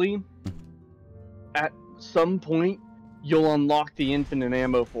fully, at some point, you'll unlock the infinite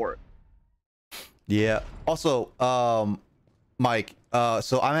ammo for it. Yeah. Also, Mike,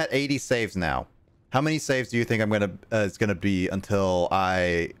 so I'm at 80 saves now. How many saves do you think I'm gonna it's gonna be until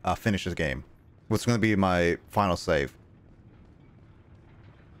I finish this game? What's gonna be my final save?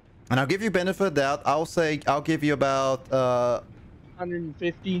 And I'll give you benefit of doubt. I'll give you about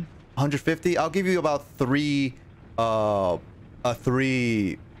 150. 150. I'll give you about three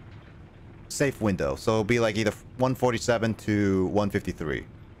safe window. So it'll be like either 147 to 153.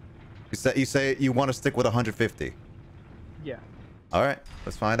 You say you want to stick with 150. Yeah. All right,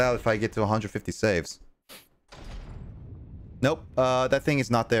 let's find out if I get to 150 saves. Nope, that thing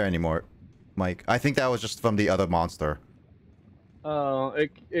is not there anymore, Mike. I think that was just from the other monster.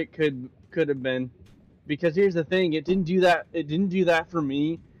 It could have been, because here's the thing, it didn't do that. It didn't do that for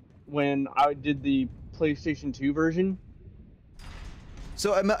me when I did the PlayStation 2 version.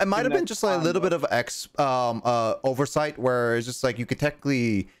 So it might have been just like a little bit of oversight, where it's just like you could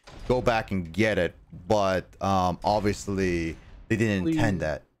technically go back and get it, but obviously they didn't intend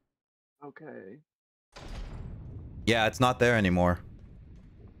that. Okay. Yeah, it's not there anymore.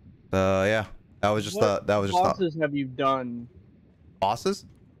 Yeah, that was just What that was just bosses have you done? bosses.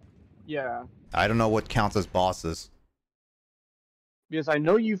 Yeah, I don't know what counts as bosses. because I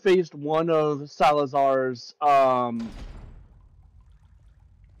know you faced one of Salazar's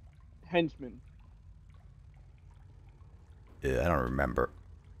henchmen. Yeah, I don't remember.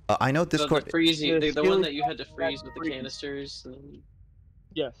 I know Discord. The freezing, the one skills that you had to freeze with the freeze. canisters. And...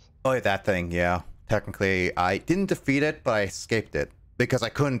 Yes. Oh, yeah, that thing. Yeah, technically, I didn't defeat it, but I escaped it because I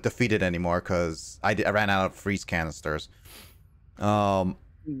couldn't defeat it anymore because I ran out of freeze canisters.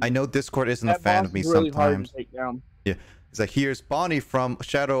 I know Discord isn't a fan of me really hard sometimes. to take down. Yeah, it's like, here's Bonnie from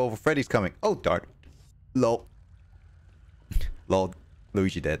Shadow over Freddy's coming. Oh, darn. Lol. Lol.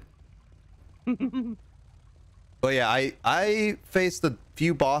 Luigi dead. But yeah, I faced a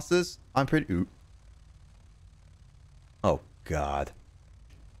few bosses. I'm pretty... Ooh. Oh, God.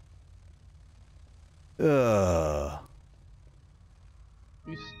 Ugh.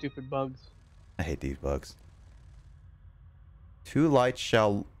 You stupid bugs. I hate these bugs. 2 lights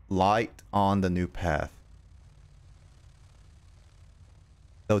shall light on the new path.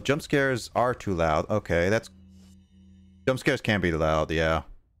 No, jump scares are too loud. Okay, that's... Jump scares can be loud, yeah.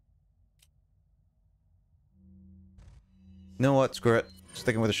 You know what? Screw it.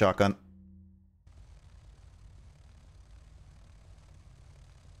 Sticking with a shotgun.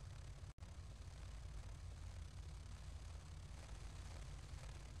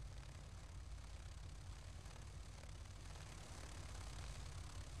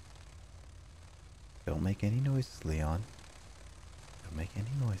 Don't make any noises, Leon. Don't make any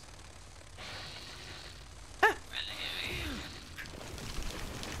noise. Ah.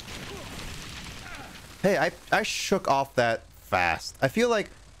 Hey, I shook off that fast. I feel like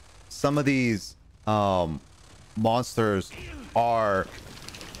some of these monsters are,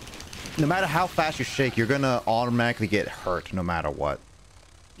 no matter how fast you shake, you're gonna automatically get hurt no matter what.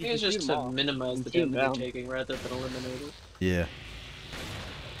 I think it's just to minimize the damage you're taking rather than eliminate it. Yeah.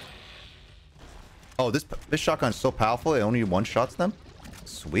 Oh, this shotgun is so powerful, it only one-shots them?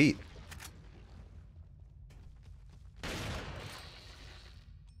 Sweet.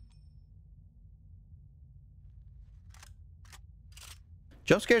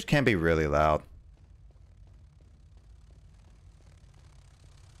 Jump scares can be really loud.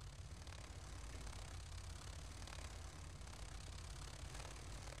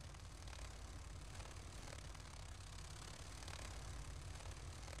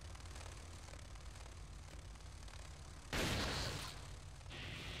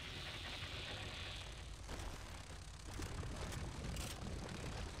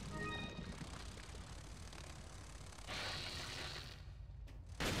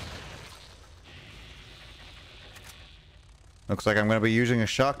 Looks like I'm going to be using a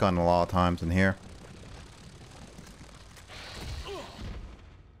shotgun a lot of times in here.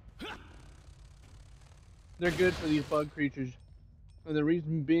 They're good for these bug creatures. And the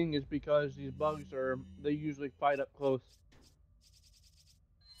reason being is because these bugs they usually fight up close.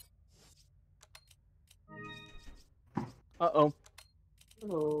 Uh-oh.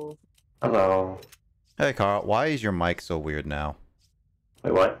 Oh. Hello. Hey, Carl. Why is your mic so weird now?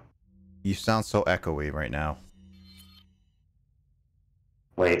 Wait, what? You sound so echoey right now.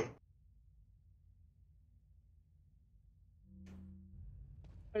 Wait.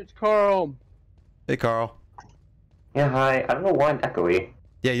 It's Carl. Hey, Carl. Yeah, hi. I don't know why I'm echoey.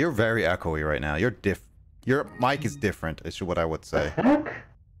 Yeah, you're very echoey right now. Your mic is different, is what I would say. The heck?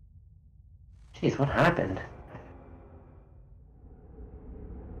 Jeez, what happened?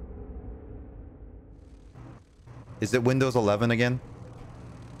 Is it Windows 11 again?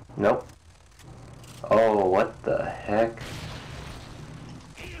 Nope. Oh, what the heck?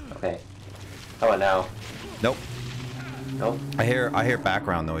 Okay. How about now? Nope. Nope. I hear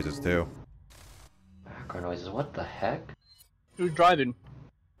background noises too. Background noises. What the heck? Who's driving?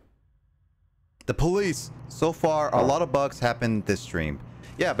 The police. So far, a lot of bugs happen this stream.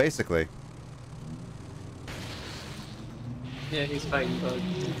 Yeah, basically. Yeah, he's fighting bugs.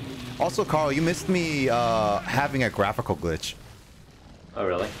 Also, Carl, you missed me having a graphical glitch. Oh,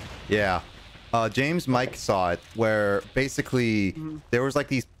 really? Yeah. James Mike saw it, where basically there was like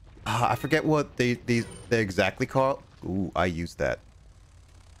these. I forget what they exactly call. Ooh, I used that.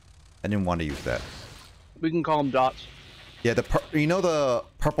 I didn't want to use that. We can call them dots. Yeah, you know the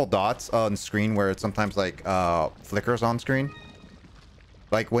purple dots on screen where it sometimes like flickers on screen,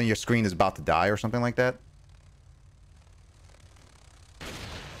 like when your screen is about to die or something like that.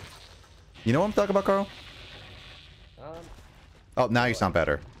 You know what I'm talking about, Carl? Oh, now you sound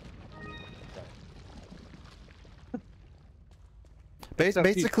better.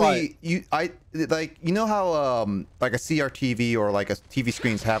 Basically, you know how like a CRTV or like a TV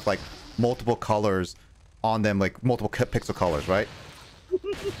screens have like multiple colors on them, like multiple pixel colors, right?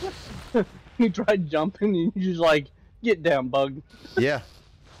 You tried jumping and you just like, get down, bug. Yeah.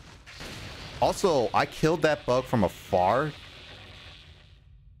 Also, I killed that bug from afar.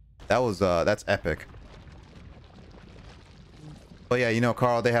 That was that's epic. But yeah, you know,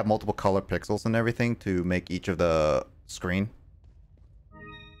 Carl, they have multiple color pixels and everything to make each of the screen.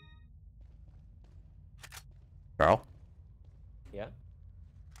 Carl? Yeah?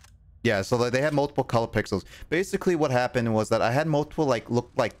 Yeah, so they had multiple color pixels. Basically what happened was that I had multiple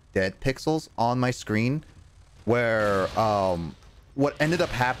looked like dead pixels on my screen, where what ended up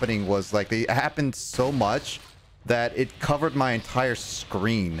happening was like they happened so much that it covered my entire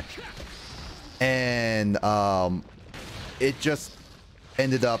screen, and it just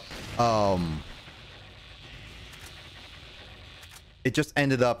ended up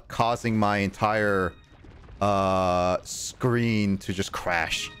causing my entire screen to just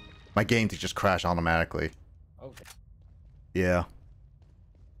crash. My game to just crash automatically. Okay. Yeah.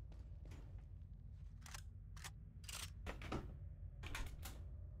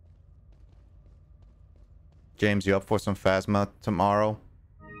 James, you up for some Phasma tomorrow?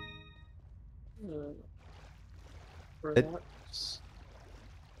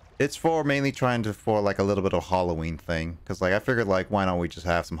 It's for mainly for like a little bit of Halloween thing. Because like I figured like why don't we just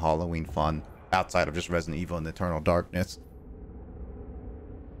have some Halloween fun outside of just Resident Evil and Eternal Darkness.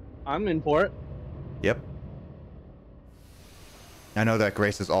 I'm in for it. Yep. I know that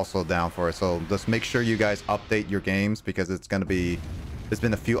Grace is also down for it, so just make sure you guys update your games because it's gonna be. There's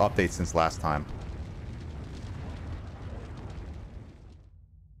been a few updates since last time.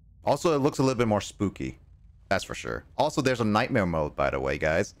 Also, it looks a little bit more spooky. That's for sure. Also, there's a nightmare mode, by the way,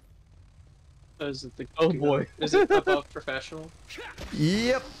 guys. Is it the? Oh boy. Is it above professional?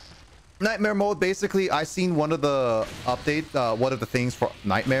 Yep. Nightmare mode. Basically, I seen one of the one of the things for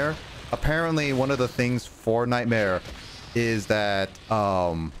Nightmare. Apparently, one of the things for Nightmare is that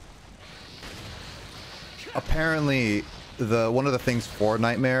apparently one of the things for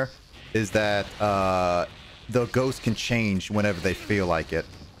Nightmare is that the ghost can change whenever they feel like it.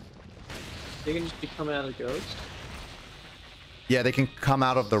 They can just become out of ghost. Yeah, they can come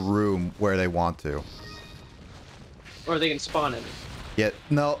out of the room where they want to. Or they can spawn in it. Yeah,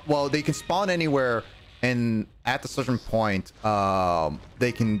 no, well, they can spawn anywhere, and at a certain point,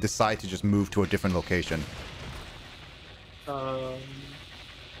 they can decide to just move to a different location. That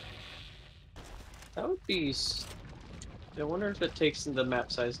would be. I wonder if it takes the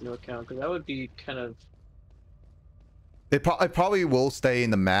map size into account, because that would be kind of. It probably will stay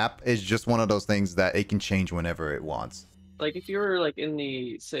in the map. It's just one of those things that it can change whenever it wants. Like if you were like in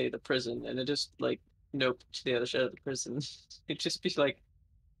the, say, the prison, and it just like nope to the other side of the prison, it'd just be like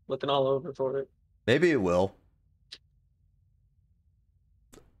looking all over for it. Maybe it will,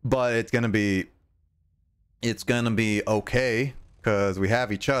 but it's gonna be okay because we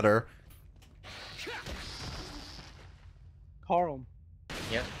have each other. Carl.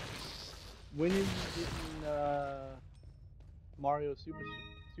 Yep. When are you getting Mario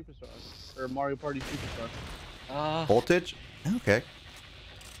Superstar or Mario Party Superstar? Voltage? Okay.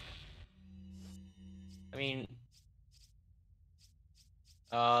 I mean,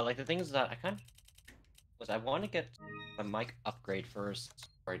 like the things that I want to get a mic upgrade first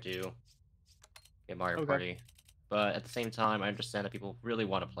before I do get Mario Party, but at the same time, I understand that people really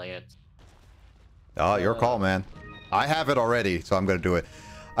want to play it. Oh, your call, man. I have it already, so I'm gonna do it.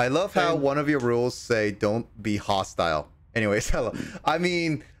 I love how one of your rules say don't be hostile. Anyways, hello. I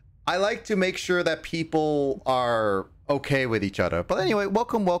mean, I like to make sure that people are okay with each other. But anyway,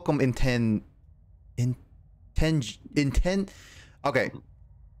 welcome in 10. Okay.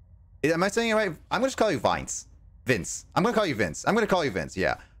 Am I saying it right? I'm gonna just call you Vince. I'm gonna call you Vince.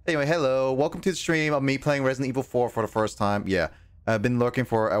 Yeah. Anyway, hello. Welcome to the stream of me playing Resident Evil 4 for the first time. Yeah. I've been lurking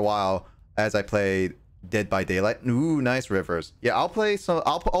for a while as I played Dead by Daylight. Ooh, nice Rivers. Yeah,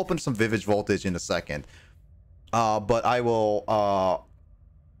 I'll open some Vivid Voltage in a second. But I will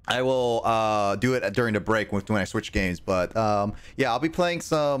do it during the break when I switch games. But yeah, I'll be playing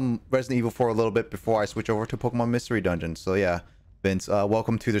some Resident Evil 4 a little bit before I switch over to Pokemon Mystery Dungeon. So yeah, Vince,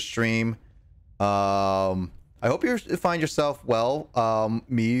 welcome to the stream. I hope you find yourself well.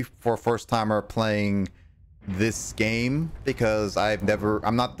 Me, for a first timer playing this game, because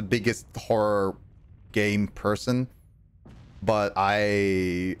I'm not the biggest horror game person, but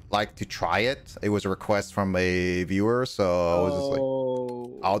I like to try it. It was a request from a viewer, so I was just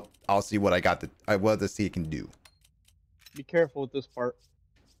like, I'll see what I want to see it can do. Be careful with this part.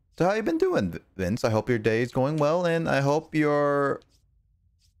 So how you been doing, Vince? I hope your day is going well, and I hope your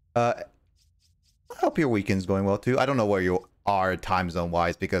weekend's going well too. I don't know where you are time zone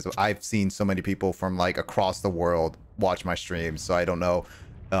wise, because I've seen so many people from like across the world watch my streams, so I don't know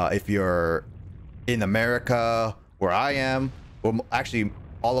if you're in America where I am, or actually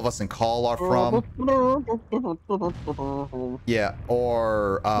all of us in call are from. Yeah,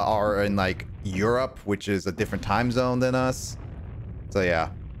 or are in like Europe, which is a different time zone than us. So yeah,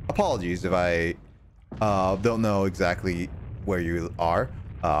 apologies if I don't know exactly where you are.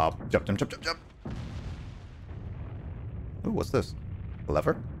 Jump. Ooh, what's this? A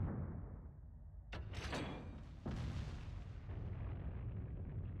lever?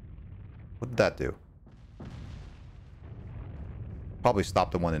 What did that do? Probably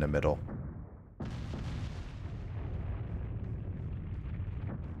stop the one in the middle.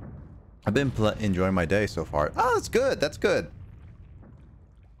 I've been enjoying my day so far. Oh, that's good. That's good.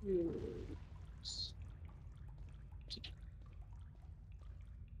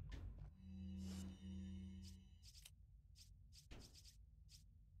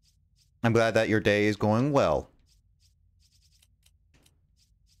 I'm glad that your day is going well.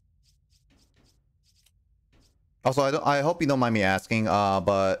 Also, I hope you don't mind me asking,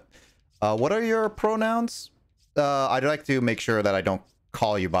 but what are your pronouns? I'd like to make sure that I don't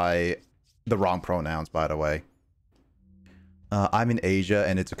call you by the wrong pronouns, by the way. I'm in Asia,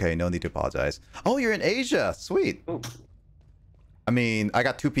 and it's okay. No need to apologize. Oh, you're in Asia. Sweet. Ooh. I mean, I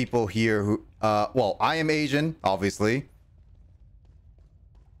got two people here who... well, I am Asian, obviously.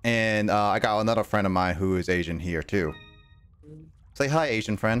 And I got another friend of mine who is Asian here, too. Say hi,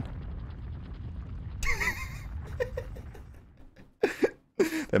 Asian friend.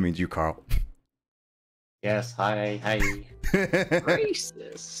 That means you, Carl. Yes, hi.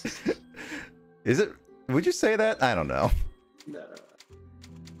 Racist. Is it? Would you say that? I don't know. No.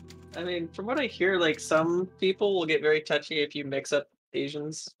 I mean, from what I hear, like some people will get very touchy if you mix up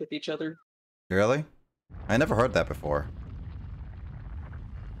Asians with each other. Really? I never heard that before.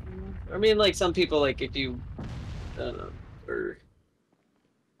 I mean, like some people, like if you, I don't know, or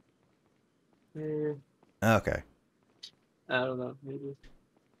Okay. I don't know, maybe.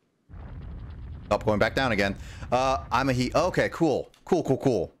 Oh, going back down again. I'm a he. Okay, cool.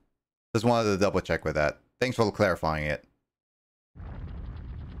 Cool. Just wanted to double check with that. Thanks for clarifying it.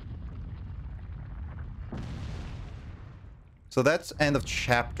 So that's end of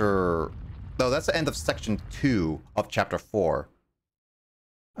chapter... No, that's the end of section 2 of chapter 4.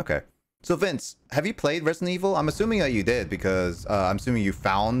 Okay. So Vince, have you played Resident Evil? I'm assuming that you did because I'm assuming you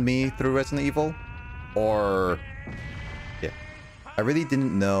found me through Resident Evil. Or... Yeah. I really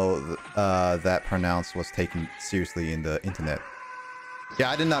didn't know that pronounce was taken seriously in the internet. Yeah,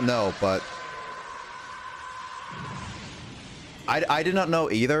 I did not know, but... I did not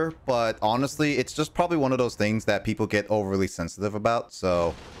know either, but honestly, it's just probably one of those things that people get overly sensitive about,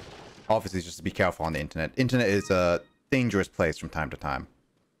 so... Obviously, just to be careful on the internet. Internet is a dangerous place from time to time.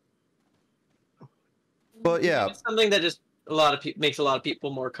 But yeah. It's something that just makes a lot of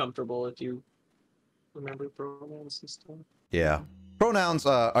people more comfortable if you remember pronouns and stuff. Yeah. Pronouns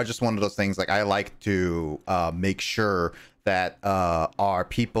are just one of those things, like, I like to make sure that our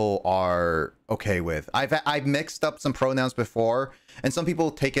people are okay with. I've mixed up some pronouns before, and some people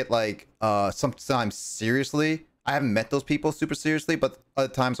take it, like, sometimes seriously. I haven't met those people super seriously, but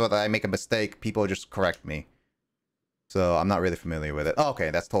other times when I make a mistake, people just correct me. So I'm not really familiar with it. Okay,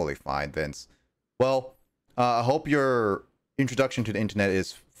 that's totally fine, Vince. Well, I hope your introduction to the internet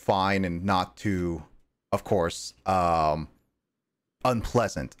is fine and not too, of course,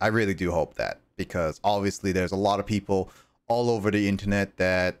 unpleasant. I really do hope that, because obviously there's a lot of people all over the internet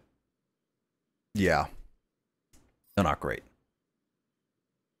that, yeah, they're not great.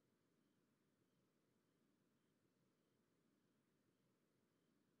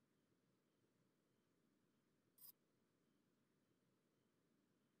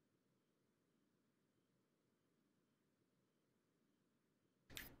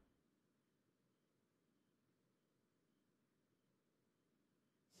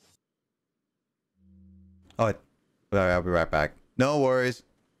 Oh, I'll be right back. No worries.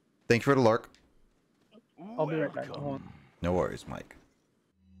 Thank you for the lurk. I'll be right back. Hold on. No worries, Mike.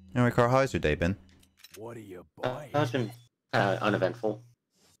 Anyway, Carl, how's your day been? What are you buying? That's been uneventful.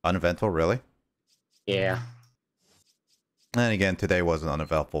 Uneventful, really? Yeah. And again, today wasn't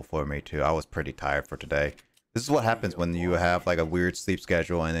uneventful for me too. I was pretty tired for today. This is what happens when you have like a weird sleep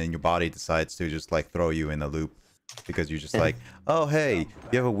schedule and then your body decides to just like throw you in a loop. Because you're just like, oh hey,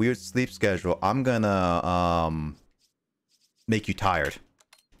 you have a weird sleep schedule. I'm gonna make you tired.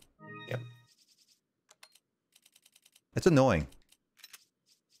 Yep. It's annoying.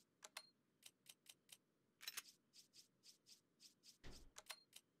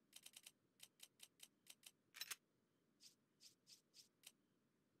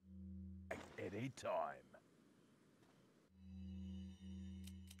 Any time.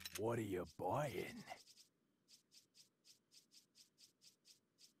 What are you buying?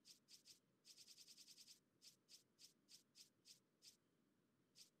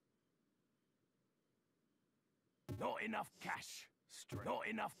 Not enough cash. Not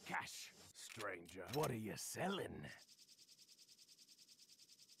enough cash, stranger. What are you selling?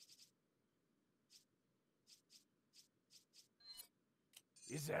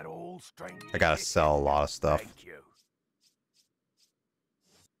 Is that all, stranger? I gotta sell a lot of stuff. Thank you.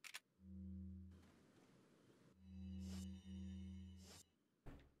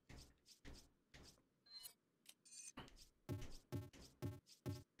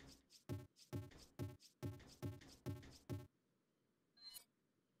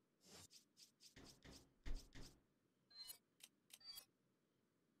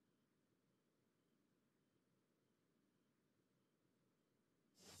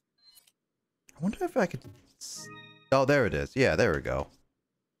 I wonder if I could... Oh, there it is. Yeah, there we go.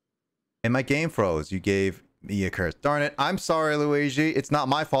 And my game froze. You gave me a curse. Darn it. I'm sorry, Luigi. It's not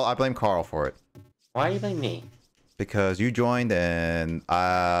my fault. I blame Carl for it. Why are you blaming me? Because you joined and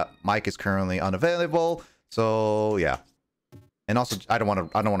Mike is currently unavailable. So, yeah. And also, I don't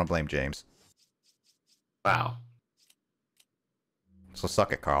want to blame James. Wow. So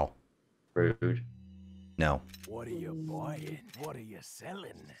suck it, Carl. Rude. No. What are you buying? What are you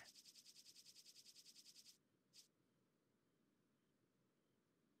selling?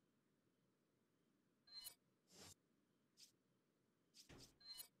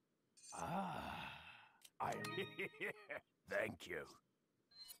 Thank you.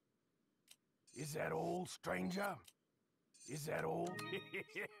 Is that all, stranger? Is that all?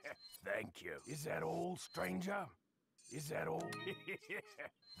 Thank you. Is that all, stranger? Is that all?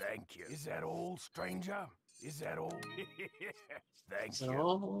 Thank you. Is that all, stranger? Is that all? Thank you.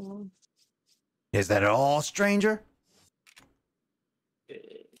 So, Is that all, stranger?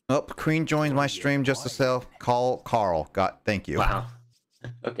 Oh, Queen joins my stream just to say call Carl. Thank you. Wow.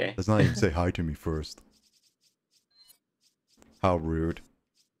 Okay. Does not even say hi to me first. How rude.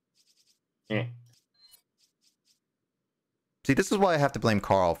 Yeah. See, this is why I have to blame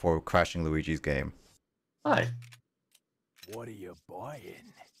Carl for crashing Luigi's game. Hi. What are you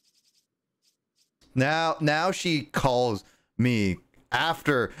buying? Now she calls me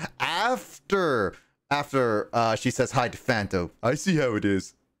after she says hi to Fanto. I see how it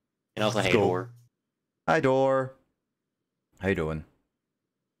is. And also, Let's hey, go. Dor. Hi, Dor. How you doing?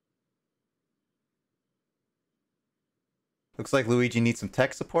 Looks like Luigi needs some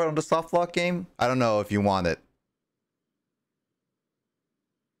tech support on the soft lock game. I don't know if you want it.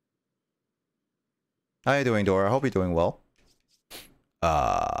 How you doing, Dor? I hope you're doing well.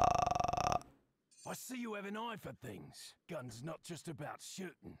 I see you have an eye for things. Gun's not just about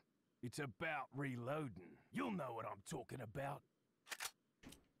shooting. It's about reloading. You'll know what I'm talking about.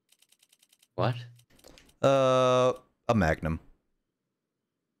 What? A Magnum.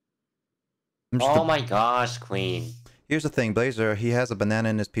 Oh my gosh, Queen. Here's the thing, Blazer, he has a banana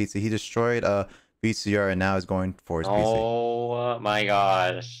in his pizza. He destroyed a VCR and now is going for his PC. Oh my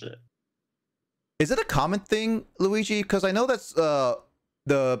gosh. Is it a common thing, Luigi? Because I know that's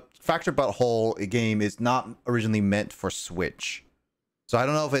the Fractured But Whole game is not originally meant for Switch. So I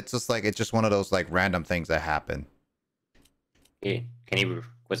don't know if it's just like, it's just one of those like random things that happen. Can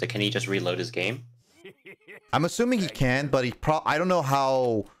he just reload his game? I'm assuming he can, but I don't know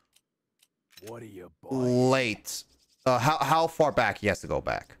how What are you buying? late, how far back he has to go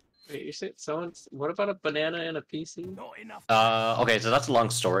back. wait, you said what about a banana and a PC? Not enough. Okay, so that's a long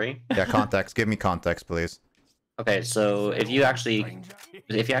story. Yeah, context. Give me context, please. Okay, so if you actually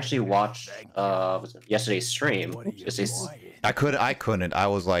watch yesterday's stream, What are you it's buying? I couldn't. I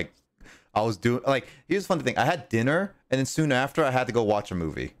was doing, like, here's the funny thing. I had dinner, and then soon after, I had to go watch a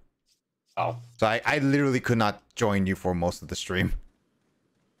movie. oh, So I literally could not join you for most of the stream.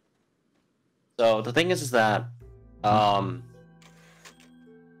 so the thing is that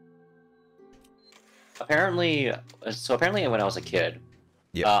apparently when I was a kid,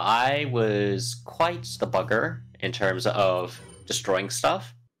 Yeah. I was quite the bugger in terms of destroying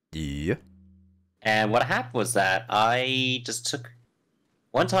stuff. Yeah. And what happened was that I just took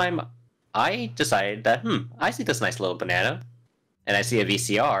one time. I decided that I see this nice little banana, and I see a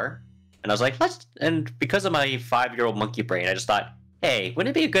VCR, and I was like, and because of my 5-year-old monkey brain, I just thought, hey,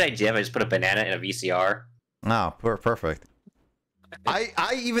 wouldn't it be a good idea if I just put a banana in a VCR? Oh, perfect.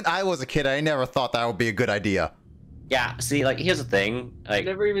 I was a kid. I never thought that would be a good idea. Yeah. See, like, here's the thing. I Like,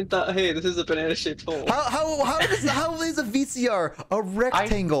 never even thought, hey, this is a banana-shaped hole. How is a VCR a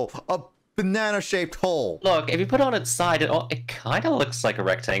rectangle, a banana-shaped hole? look, if you put it on its side, it kind of looks like a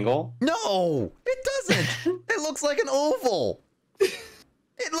rectangle. No, it doesn't. It looks like an oval.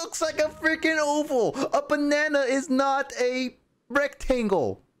 It looks like a freaking oval. A banana is not a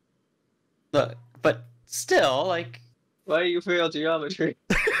rectangle. Look, but still, like, Why you fail geometry?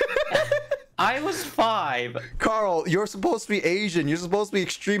 I was 5. Carl, you're supposed to be Asian. You're supposed to be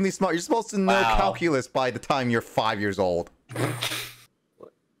extremely smart. You're supposed to know Wow. calculus by the time you're 5 years old.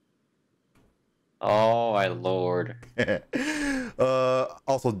 Oh my lord.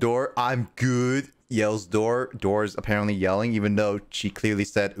 Also, Dor, I'm good. Yells Dor. Dor's apparently yelling, even though she clearly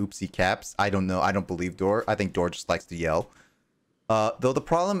said oopsie caps. I don't know. I don't believe Dor. I think Dor just likes to yell. Though the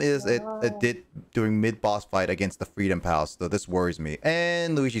problem is it did during mid-boss fight against the Freedom Pals, so this worries me.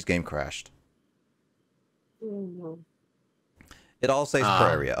 And Luigi's game crashed. It all saves per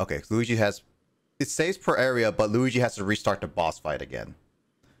area. Okay, so it saves per area, but Luigi has to restart the boss fight again.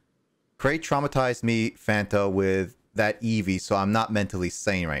 Crate traumatized me, Fanta, with that Eevee, so I'm not mentally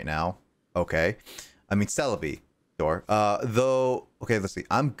sane right now. Okay. I mean, Celebi, Dor. Though, okay, let's see.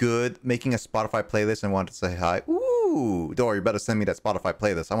 I'm good making a Spotify playlist and wanted to say hi. Ooh, Dor, you better send me that Spotify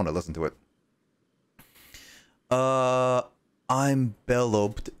playlist. I want to listen to it. I'm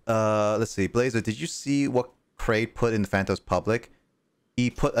bellowed. Let's see. Blazer, did you see what Crate put in Fanto's public? He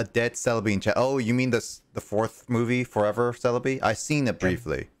put a dead Celebi in chat. Oh, you mean the 4th movie, Forever Celebi? I seen it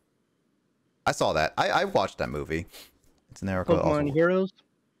briefly. I saw that. I watched that movie. It's an Erica. Pokemon Heroes?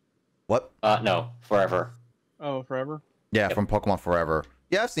 What? No, Forever. Oh, Forever? Yeah, Yep. from Pokemon Forever.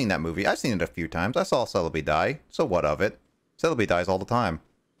 Yeah, I've seen that movie. I've seen it a few times. I saw Celebi die. So what of it? Celebi dies all the time.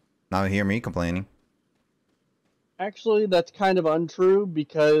 Now hear me complaining. Actually, that's kind of untrue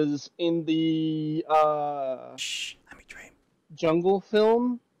because in the Shh, let me dream. jungle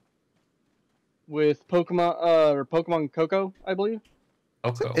film with Pokemon or Pokemon Coco, I believe.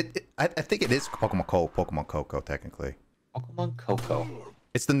 Coco. I think it is Pokemon Coco, technically. Pokemon Coco.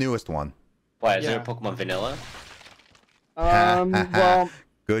 It's the newest one. Why, is there Yeah. a Pokemon Vanilla? Well,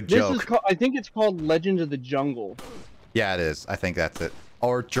 Good this joke. is I think it's called Legend of the Jungle. Yeah, it is. I think that's it.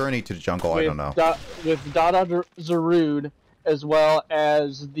 Or Journey to the Jungle, I don't know. With Dada Zarude, as well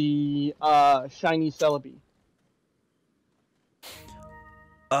as the shiny Celebi.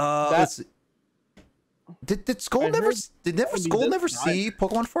 Let's see. Did Skull I never heard did that would be Skull this never time. see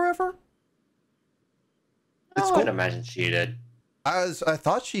Pokemon Forever? No, It's I'd imagine she did. I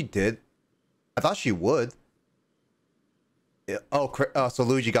thought she did. I thought she would. Yeah. Oh, so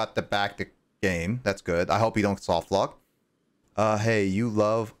Luigi got the game. That's good. I hope you don't soft lock. Hey, you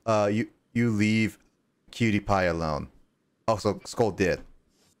leave Cutie Pie alone. Oh, so Skull did.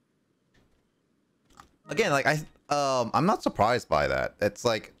 Again, like I'm not surprised by that. It's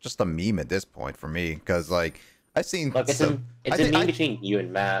like just a meme at this point for me, because like I've seen. Look, it's a meme between you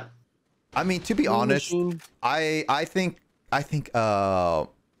and Matt. I mean, to be honest, I think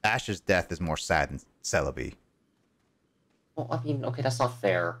Ash's death is more sad than Celebi. Well, I mean, okay, that's not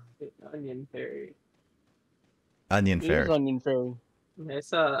fair. Onion Fairy. Onion It Fairy. is Onion Fairy. I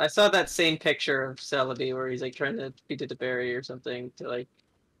saw that same picture of Celebi where he's like trying to feed it to Berry or something to like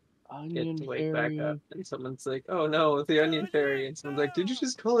get Onion to wake back Fairy. up, and someone's like, "Oh no, the Onion Fairy," and someone's like, "Did you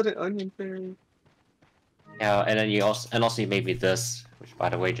just call it an Onion Fairy?" Yeah, and then you also you made me this, which by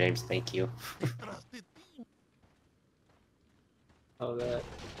the way, James, thank you. Oh, that.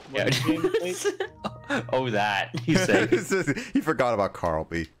 Yeah. What did James make? Oh, that you say. He forgot about Carl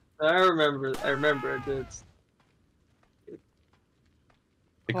B. I remember. It's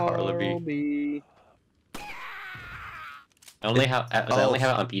The Carla Carl B. B. I only have it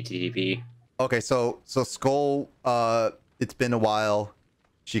on BTV. Okay, so Skull. It's been a while.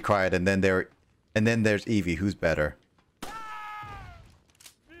 She cried, and then there's Eevee. Who's better?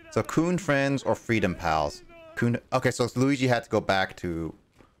 So Coon friends or Freedom pals? Coon. Okay, so Luigi had to go back to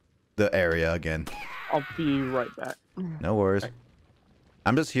the area again. I'll be right back. No worries.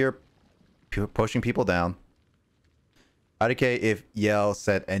 I'm just here pushing people down. I don't care if y'all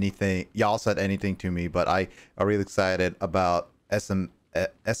said anything to me, but I are really excited about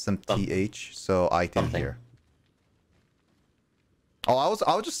SMTH, so I did Something. here. Oh, I was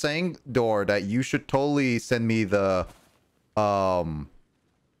just saying, Dor, that you should totally send me the Spotify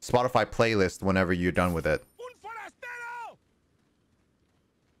playlist whenever you're done with it.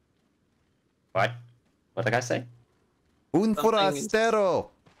 What? What did I say? Un Something- forastero.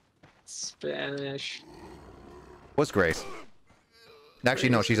 Spanish. What's Grace? Actually,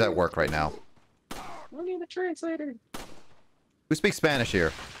 no, she's at work right now. We need a translator. Who speaks Spanish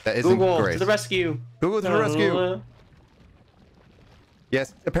here? That isn't Google Grace. to the rescue. Google to the rescue.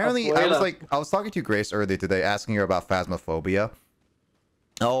 Yes, apparently Abuela. I was talking to Grace earlier today, asking her about Phasmophobia.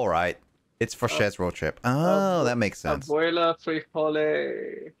 All right, it's for Shed's road trip. Oh, that makes sense. Abuela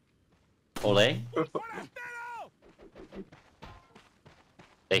frijole. Ole?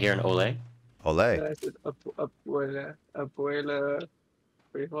 They hear an ole? Olay. I said abuela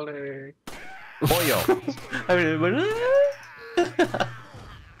frijole. Pollo. I mean,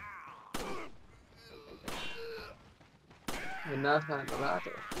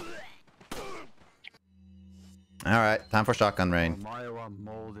 All right, time for shotgun rain.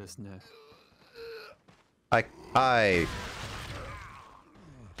 Hi.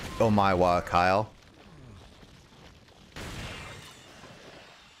 Oh my wa, Kyle.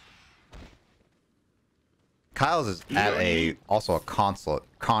 Kyle's is at also a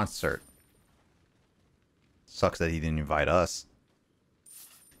concert. Sucks that he didn't invite us.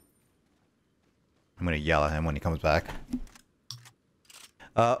 I'm gonna yell at him when he comes back.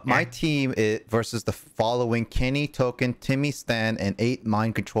 My team versus the following: Kenny, Token, Timmy, Stan, and 8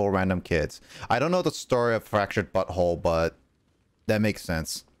 mind control random kids. I don't know the story of Fractured Butthole, but that makes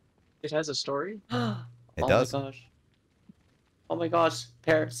sense. It has a story. It does. My gosh. Oh my gosh.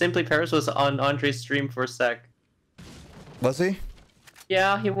 Simply Paris was on Andre's stream for a sec. Was he?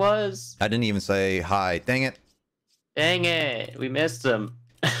 Yeah, he was. I didn't even say hi. Dang it. Dang it. We missed him.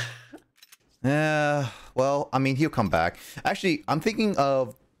 Yeah. Well, I mean, he'll come back. Actually, I'm thinking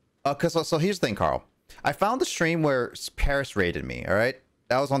of, so here's the thing, Carl. I found the stream where Paris raided me. All right,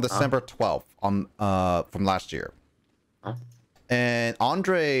 that was on December 12th from last year. Huh? And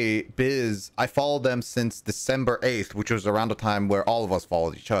Andre Biz, I followed them since December 8th, which was around the time where all of us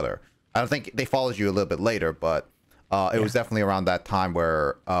followed each other. I don't think they followed you a little bit later, but it was definitely around that time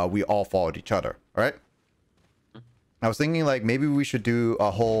where we all followed each other. All right. I was thinking like maybe we should do a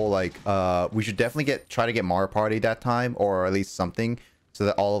whole like we should definitely try to get Mario Party that time, or at least something, so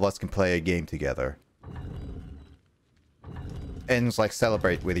that all of us can play a game together. And it's like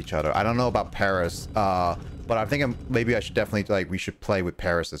celebrate with each other. I don't know about Paris, but I'm thinking maybe I should definitely like we should play with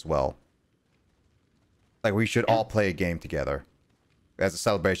Paris as well. Like we should all play a game together as a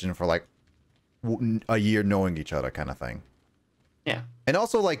celebration for like a year knowing each other kind of thing. Yeah. And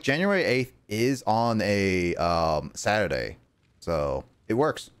also like January 8th is on a Saturday, so it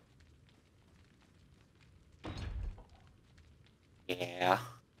works. Yeah.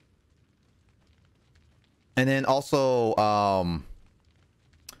 And then also I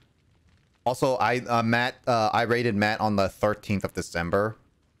rated Matt on the 13th of December.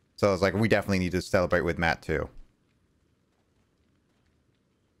 So I was like, we definitely need to celebrate with Matt too.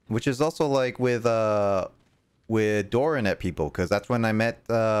 Which is also like with Doran at people, because that's when I met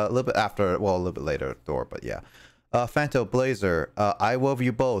a little bit after, well, a little bit later Dor, but yeah. Fanto Blazer, I love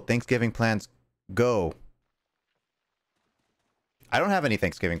you both. Thanksgiving plans go. I don't have any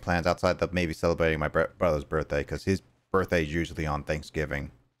Thanksgiving plans outside of maybe celebrating my brother's birthday, because his birthday is usually on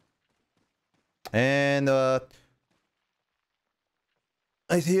Thanksgiving. And I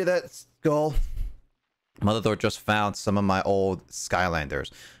hear that, Skull. Mother just found some of my old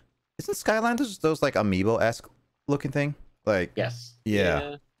Skylanders. Isn't Skylanders those like amiibo-esque looking thing? Like, Yes.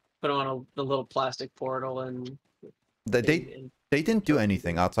 yeah. Put them on a little plastic portal and They didn't do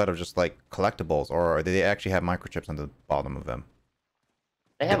anything outside of just like collectibles, or did they actually have microchips on the bottom of them?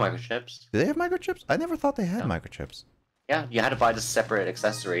 They have microchips. Do they have microchips? I never thought they had No. microchips. Yeah, you had to buy the separate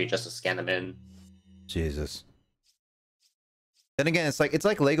accessory just to scan them in. Jesus. Then again, it's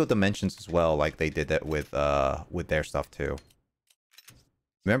like Lego Dimensions as well. Like they did that with their stuff too.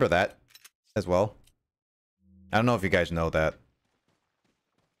 Remember that as well? I don't know if you guys know that.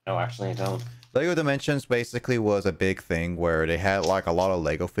 No, actually, I don't. Lego Dimensions basically was a big thing where they had like a lot of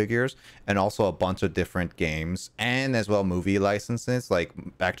Lego figures and also a bunch of different games, and as well movie licenses like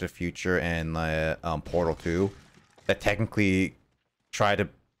Back to the Future and Portal 2 that technically try to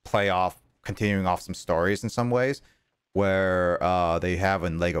play off, continuing off some stories in some ways, where they have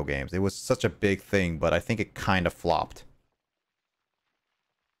in Lego games. It was such a big thing, but I think it kind of flopped.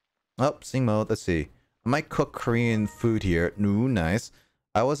 Oh, sing mode. Let's see. I might cook Korean food here. Ooh, nice.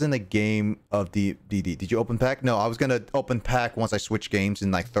 I was in the game of the DD. Did you open pack? No, I was gonna open pack once I switch games in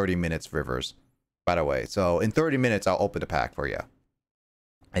like 30 minutes, Rivers. By the way, so in 30 minutes, I'll open the pack for you.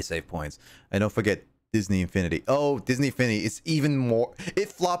 I save points. And don't forget Disney Infinity. Oh, Disney Infinity is even more. It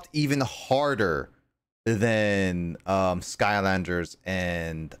flopped even harder than Skylanders,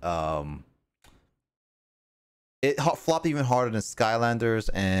 and it flopped even harder than Skylanders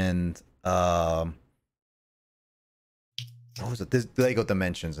and what was it? This Lego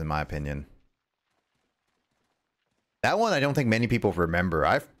Dimensions, in my opinion. That one I don't think many people remember.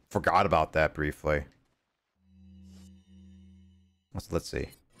 I forgot about that briefly. Let's see. I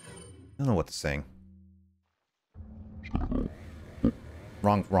don't know what to sing.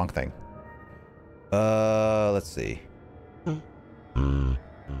 Wrong thing. Let's see.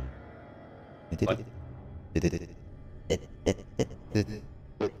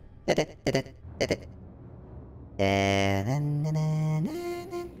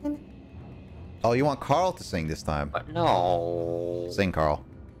 Oh, you want Carl to sing this time? No. Sing, Carl.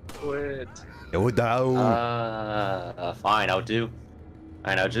 quit. Fine, I'll do.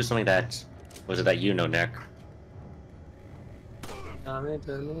 Fine, I'll do something that was it that you know, Nick.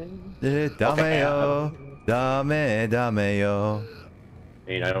 Dameyo, dameyo. I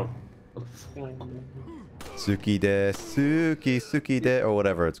mean, I don't. Suki de, suki de, or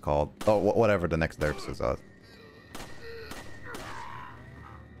whatever it's called. Oh, whatever the next lyrics is. Oh,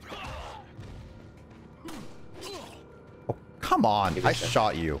 come on! I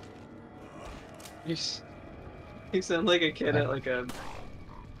shot you. You sound like a kid at like a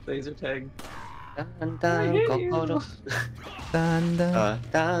laser tag. だんだ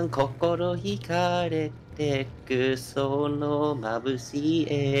ん心惹かれてくその眩しい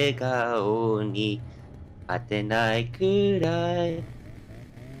笑顔に当てないくらい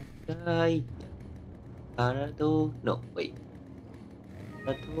深い体の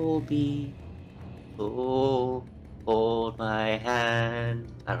飛び Oh, hold my hand.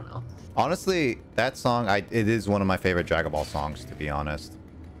 I don't know. Honestly, that song, it is one of my favorite Dragon Ball songs, to be honest.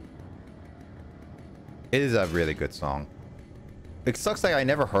 It is a really good song. It sucks that I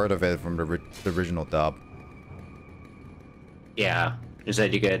never heard of it from the original dub. Yeah,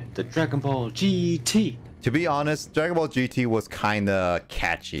 instead you get the Dragon Ball GT. To be honest, Dragon Ball GT was kinda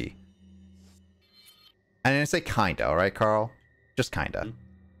catchy. And I say kinda, alright, Carl? Just kinda.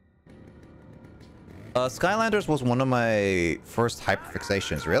 Skylanders was one of my first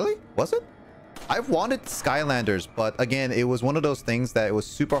hyperfixations. Really? Was it? I wanted Skylanders, but again, it was one of those things that it was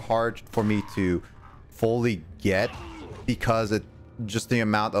super hard for me to fully get because it just the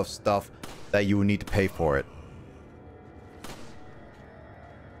amount of stuff that you would need to pay for it.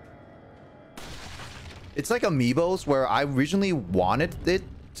 It's like Amiibos, where I originally wanted it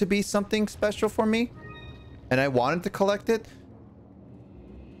to be something special for me, and I wanted to collect it.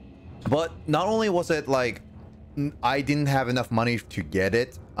 But not only was it like I didn't have enough money to get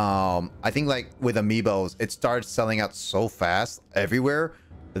it, I think like with Amiibos, it started selling out so fast everywhere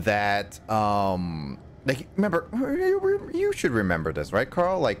that like remember, you should remember this, right,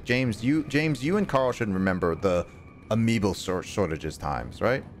 Carl? Like James, you and Carl should remember the Amiibo shortages times,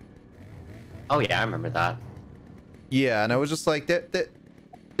 right? Oh yeah, I remember that. Yeah, and I was just like,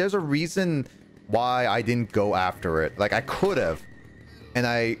 there's a reason why I didn't go after it. Like I could have, and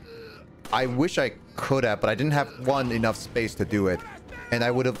I wish I could have, but I didn't have enough space to do it. And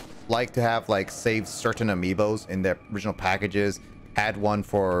I would have liked to have like saved certain Amiibos in their original packages, had one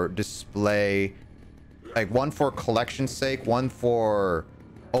for display, like one for collection's sake, one for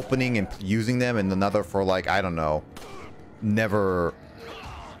opening and using them, and another for like, I don't know,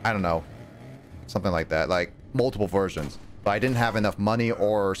 something like that, like multiple versions. But I didn't have enough money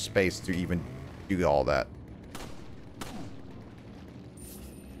or space to even do all that.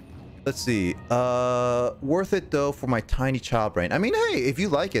 Let's see. Worth it though for my tiny child brain. I mean, hey, if you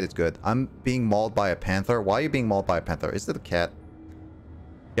like it, it's good. I'm being mauled by a panther. Why are you being mauled by a panther? Is it a cat?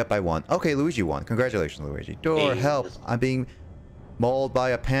 Yep, I won. Okay, Luigi won. Congratulations, Luigi. Door, help. I'm being mauled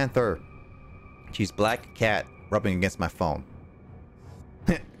by a panther. She's black cat rubbing against my phone.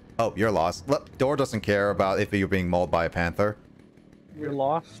 Oh, you're lost. Look, Door doesn't care about if you're being mauled by a panther. You're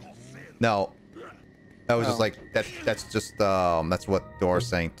lost? No. I was just like, that's what Door's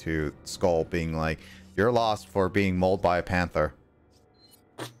saying to Skull, being like, you're lost for being mauled by a panther.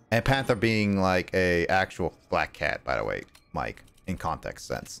 And panther being like a actual black cat, by the way, Mike, in context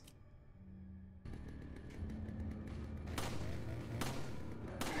sense.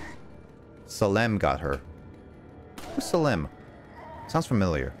 Salem got her. Who's Salem? Sounds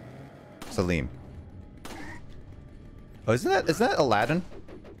familiar. Salim. Oh, isn't that Aladdin?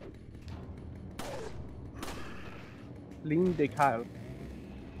 Lean de Kyle.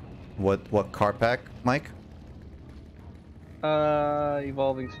 What card pack, Mike?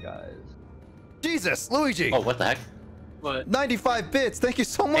 Evolving Skies. Jesus, Luigi! Oh, what the heck? What? 95 bits, thank you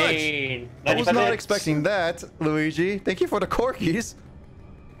so much! Hey, I was 95 not bits. expecting that, Luigi. Thank you for the corgis.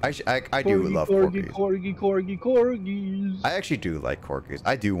 I do love corgis. Corgis. I actually do like corgis.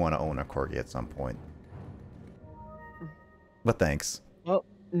 I do want to own a corgi at some point. But thanks. Well,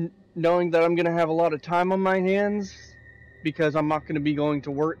 knowing that I'm going to have a lot of time on my hands, because I'm not going to be going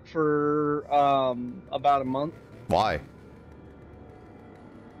to work for about a month. Why?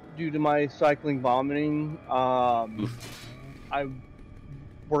 Due to my cycling vomiting, I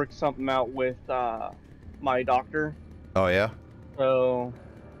worked something out with my doctor. Oh, yeah? So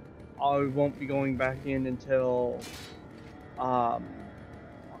I won't be going back in until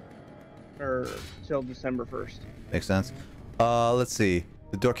till December 1st. Makes sense. Let's see.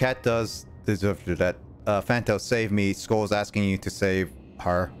 The door cat does deserve to do that. Fanto, save me. Skull's asking you to save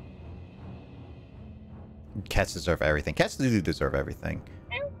her. Cats deserve everything. Cats do deserve everything.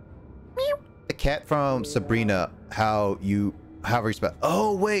 The cat from Sabrina, how you spell?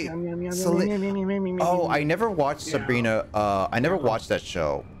 Oh wait, oh, I never watched Sabrina. I never watched that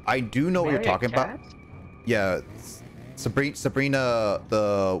show. I do know what you're talking about. Yeah, Sabrina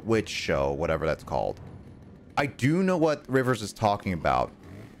the Witch Show, whatever that's called. I do know what Rivers is talking about,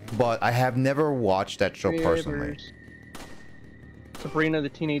 but I have never watched that show personally. Sabrina the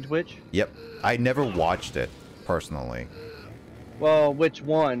Teenage Witch? Yep, I never watched it personally. Well, which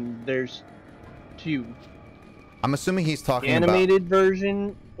one? There's two. I'm assuming he's talking the animated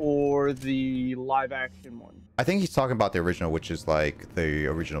version or the live action one. I think he's talking about the original, which is like the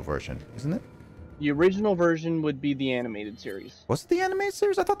original version, isn't it? The original version would be the animated series. Was it the animated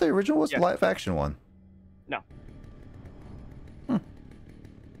series? I thought the original was the live action one. No.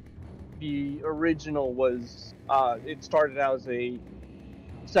 The original was, it started out as a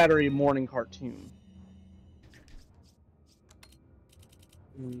Saturday morning cartoon.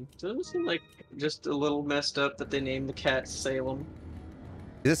 Doesn't it seem like just a little messed up that they named the cat Salem?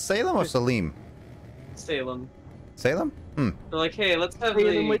 Is it Salem or Salim? Salem. Salem? Hmm. They're like, hey, let's have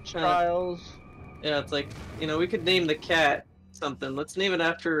Salem the Witch Trials. Yeah, it's like, you know, we could name the cat something. Let's name it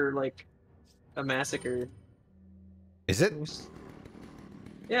after like a massacre. Is it?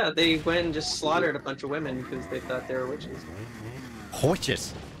 Yeah, they went and just slaughtered a bunch of women because they thought they were witches.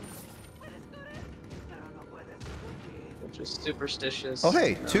 Witches. Just superstitious. Oh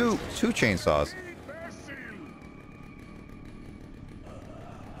hey, no. two chainsaws.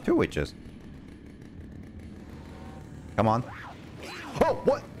 2 witches. Come on. Oh,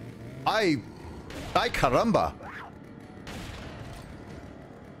 what? Ay caramba.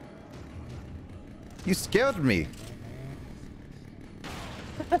 You scared me.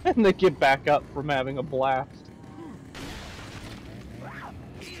 And they get back up from having a blast.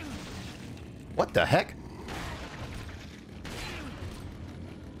 What the heck?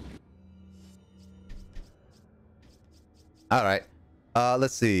 All right.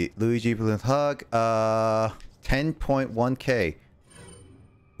 Let's see. Luigi balloon hug. 10.1k.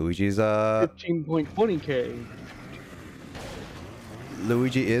 Luigi's 15.20k.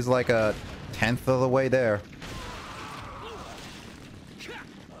 Luigi is like a 10th of the way there.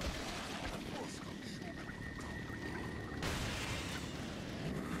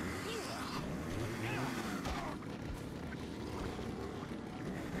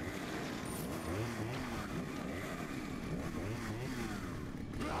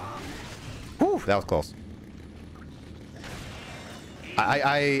 Whew, that was close.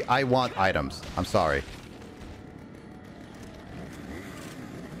 I want items. I'm sorry.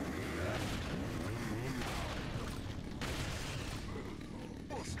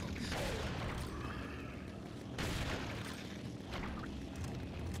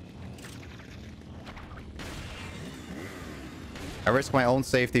 I risk my own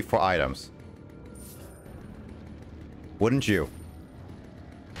safety for items. Wouldn't you?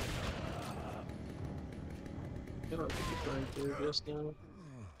 What did you burn through just now?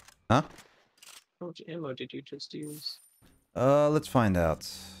 Huh? How much ammo did you just use? Let's find out.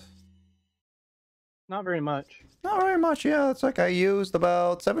 Not very much. Not very much, yeah. It's like I used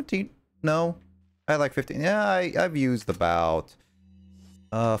about 17. No. I had like 15. Yeah, I've used about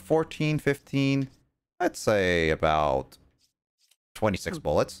 14, 15. I'd say about 26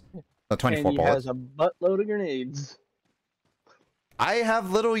 bullets. No, 24 and he bullets. has a buttload of grenades. I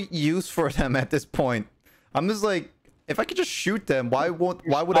have little use for them at this point. I'm just like, if I could just shoot them, why would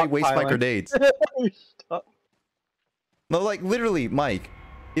I waste my stockpiling. grenades? No, like literally, Mike.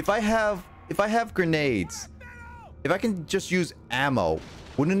 If I have grenades, if I can just use ammo,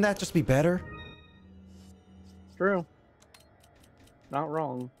 wouldn't that just be better? True. Not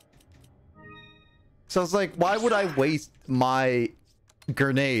wrong. So it's like, why would I waste my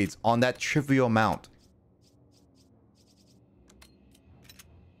grenades on that trivial amount?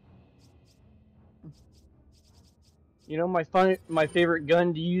 You know, my favorite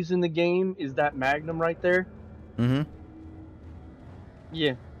gun to use in the game is that Magnum right there. Mm-hmm.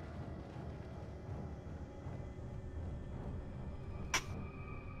 Yeah.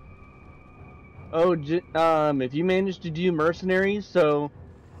 Oh, if you manage to do mercenaries, so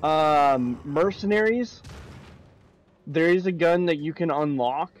mercenaries, there is a gun that you can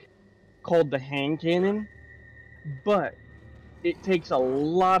unlock called the hand cannon, but it takes a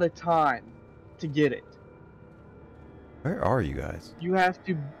lot of time to get it. Where are you guys? You have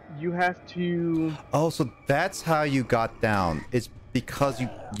to. Oh, so that's how you got down. It's because you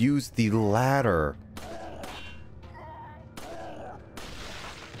used the ladder.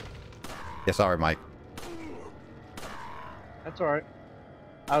 Yeah, sorry, Mike. That's alright.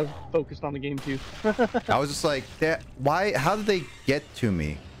 I was focused on the game too. I was just like, why? How did they get to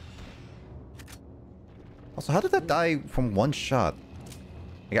me? Also, how did that die from one shot?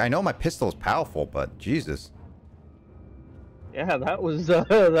 Like, I know my pistol is powerful, but Jesus. Yeah, that was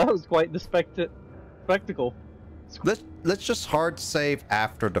quite the spectacle. Let's just hard save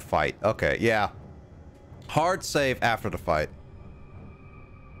after the fight. Okay, yeah. Hard save after the fight.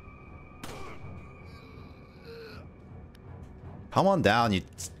 Come on down, you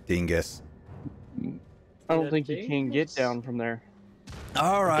dingus. I don't think you can get down from there.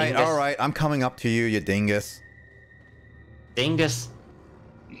 All right, Dingus. all right. I'm coming up to you, you dingus. Dingus.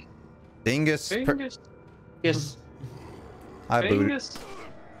 Dingus. Dingus. Yes. Hi, booty. Dingus.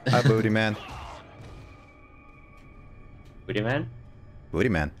 Hi, booty man. Booty Man? Booty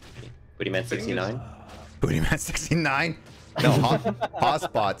man. Booty Man 69? Booty man 69? No,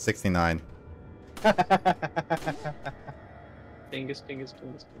 Hotspot 69. Dingus, dingus, dingus,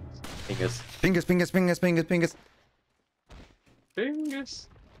 dingus. Dingus. Pingus, pingus, pingus, pingus, pingus. Dingus.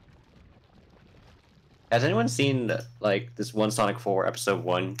 Has anyone seen like this one Sonic 4 Episode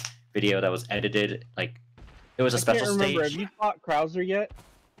 1 video that was edited? Like, it was a I special can't remember. stage. Have you fought Krauser yet?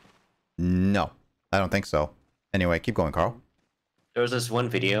 No, I don't think so. Anyway, keep going, Carl. There was this one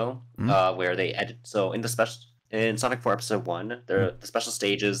video where they edit. So in Sonic 4 Episode 1, the special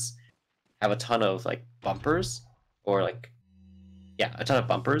stages have a ton of like bumpers, or like, yeah, a ton of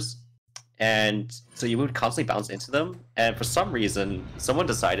bumpers, and so you would constantly bounce into them. And for some reason, someone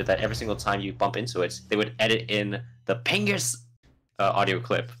decided that every single time you bump into it, they would edit in the pingus audio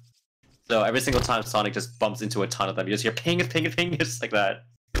clip. So every single time Sonic just bumps into a ton of them, you just hear pingus, pingus, pingus like that.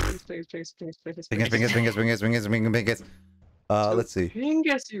 Pingus. Let's see. Ping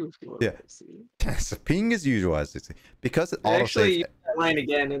as usual. Yeah. Yes, ping as usual, as they say. Because it They auto actually saves. used that line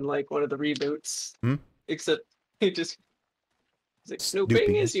again in like one of the reboots. Hmm? Except it just it's like no Snooping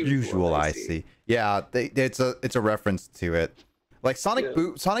ping as as usual. I see. Yeah, it's a reference to it. Like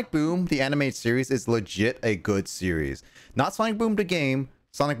Sonic Boom, the animated series is legit a good series. Not Sonic Boom the game,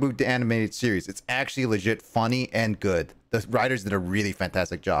 Sonic Boom the animated series. It's actually legit funny and good. The writers did a really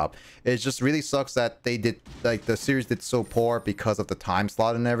fantastic job. It just really sucks that they did, like, the series did so poor because of the time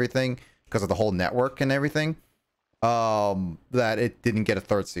slot and everything, because of the whole network and everything, that it didn't get a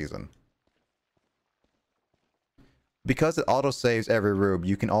third season. Because it auto-saves every room,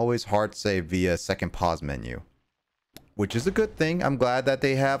 you can always hard save via second pause menu, which is a good thing. I'm glad that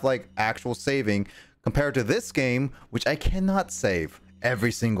they have like actual saving compared to this game, which I cannot save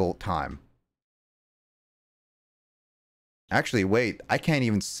every single time. Actually, wait, I can't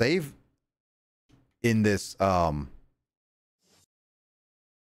even save in this,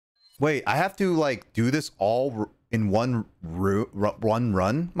 wait, I have to like do this all in one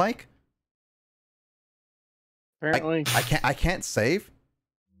run, Mike? Apparently. I can't save?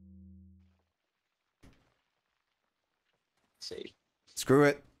 Save. Screw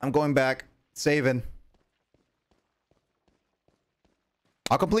it. I'm going back. Saving.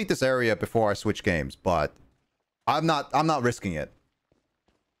 I'll complete this area before I switch games, but I'm not risking it.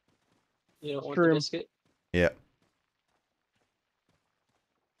 You don't want True. the biscuit? Yeah.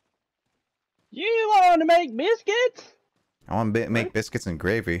 You want to make biscuits? I want to make biscuits and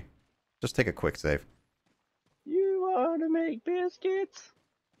gravy. Just take a quick save. You want to make biscuits?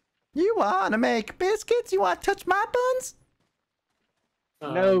 You want to make biscuits? You want to touch my buns?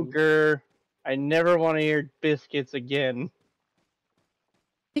 No, Grr. I never want to hear biscuits again.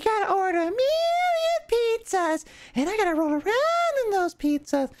 You gotta order a million pizzas, and I gotta roll around in those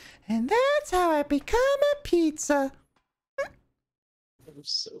pizzas, and that's how I become a pizza. I'm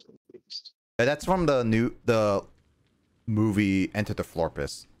so confused. That's from the movie Enter the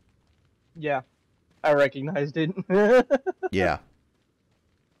Florpus. Yeah, I recognized it. Yeah.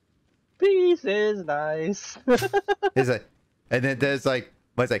 Peace is nice. It's like, and then there's like,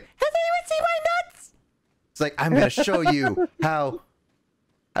 but it's like, has anyone seen my nuts? It's like, I'm gonna show you how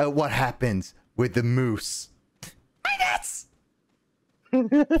what happens with the moose. My nuts.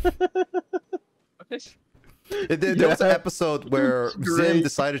 There was an episode where Zim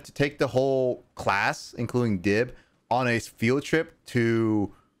decided to take the whole class, including Dib, on a field trip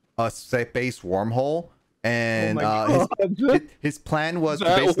to a space wormhole. And his plan was to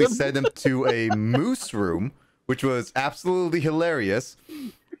basically send them to a moose room, which was absolutely hilarious.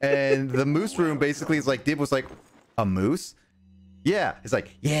 And the moose room basically is like, Dib was like, a moose? Yeah. It's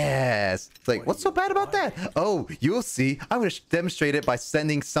like, yes. It's like, what's so bad about that? Oh, you'll see. I'm going to demonstrate it by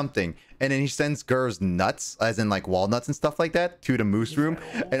sending something. And then he sends Gur's nuts, as in like walnuts and stuff like that, to the moose room.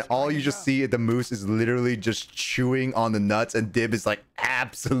 And all you just see, the moose is literally just chewing on the nuts. And Dib is like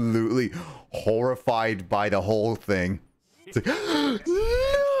absolutely horrified by the whole thing. It's like, no!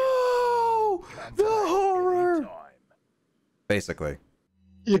 The horror! Basically.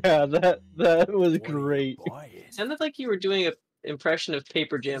 Yeah, that was great. It sounded like you were doing an impression of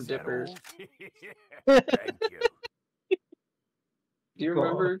Paper Jam Dipper. Thank you. Do you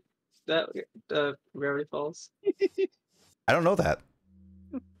remember that Gravity Falls? I don't know that.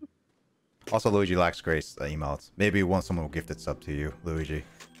 Also, Luigi lacks grace emotes. Maybe once someone will gift it sub to you, Luigi.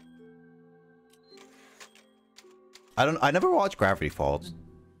 I never watched Gravity Falls.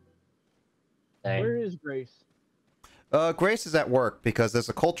 Dang. Where is Grace? Grace is at work because there's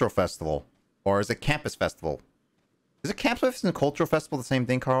a cultural festival. Or is it campus festival? Is it campus and cultural festival the same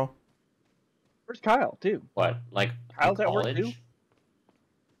thing, Carl? Where's Kyle, too? What? Like Kyle's in at work, college?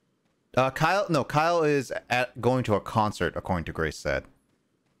 too? Kyle is going to a concert, according to Grace said.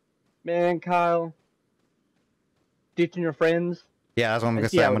 Man, Kyle. Ditching your friends? Yeah, that's what I'm gonna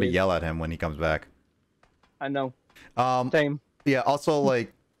say. I'm gonna yell at him when he comes back. I know. Same. Yeah, also,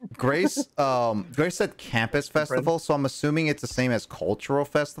 like, Grace Grace said campus festival, so I'm assuming it's the same as cultural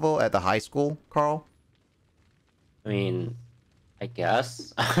festival at the high school, Carl? I mean, I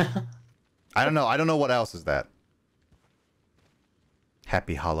guess. I don't know. I don't know what else is that.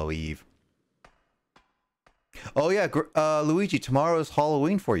 Happy Hallow Eve. Oh yeah, Luigi, tomorrow is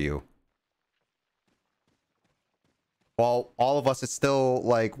Halloween for you. Well, all of us, it's still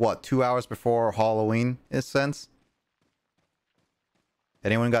like, what, 2 hours before Halloween, in a sense?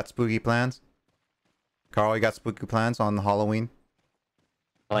 Anyone got spooky plans? Carl, you got spooky plans on Halloween?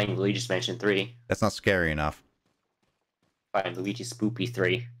 Playing Luigi's Mansion 3. That's not scary enough. Fine, Luigi's Spoopy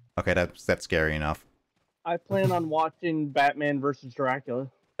 3. Okay, that's scary enough. I plan on watching Batman versus Dracula.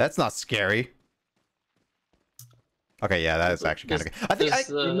 That's not scary. Okay, yeah, that is actually kind of good. I think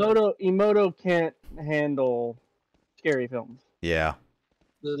Emoto can't handle scary films. Yeah.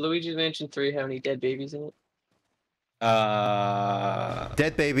 Does Luigi's Mansion 3 have any dead babies in it?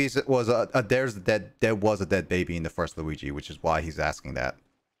 Dead babies was there was a dead baby in the first Luigi, which is why he's asking that.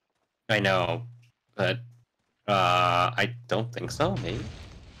 I know, but I don't think so. Maybe.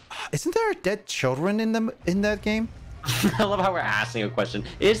 Isn't there dead children in that game? I love how we're asking a question.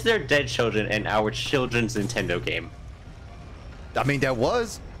 Is there dead children in our children's Nintendo game? I mean, there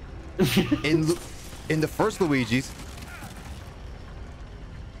was in the first Luigi's.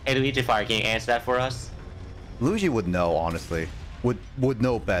 Hey, Luigi Fire, can you answer that for us? Luigi would know, honestly. Would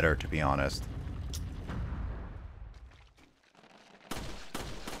know better, to be honest.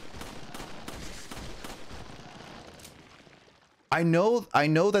 I know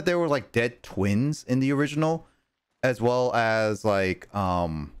that there were like dead twins in the original, as well as like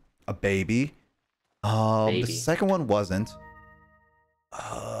a baby. The second one wasn't.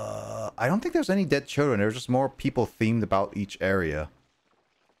 I don't think there's any dead children. There's just more people themed about each area.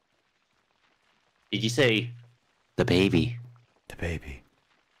 Did you say the baby? The baby.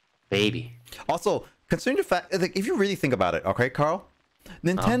 Baby. Also, considering the fact, like, if you really think about it, okay, Carl,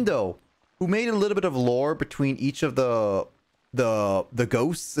 Nintendo, who made a little bit of lore between each of the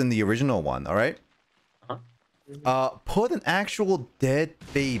ghosts in the original one, all right? Put an actual dead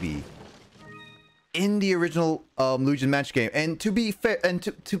baby in the original Luigi's Mansion game. And to be fair, and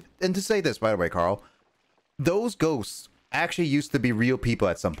to say this, by the way, Carl, those ghosts actually used to be real people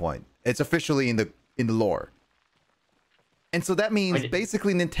at some point. It's officially in the lore. And so that means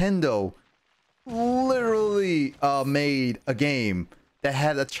basically Nintendo literally made a game that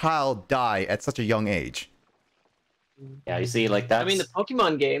had a child die at such a young age. Yeah, you see, like that. I mean, the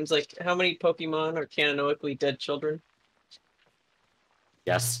Pokemon games, like, how many Pokemon are canonically dead children?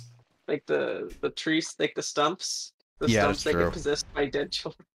 Yes. Like the trees, like the stumps. The Yeah, stumps that's that true. get possessed by dead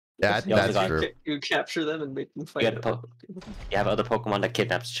children. That's true. You capture them and make them fight. You have other Pokemon that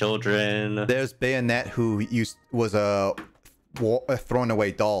kidnaps children. There's Bayonet, who was a thrown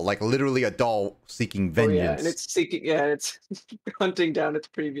away doll, like literally a doll seeking vengeance. Oh, yeah, and it's seeking. Yeah, it's hunting down its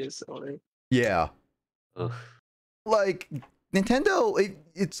previous owner. Yeah. Ugh. Like Nintendo,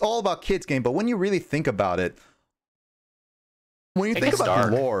 it's all about kids game, but when you really think about it, when you think about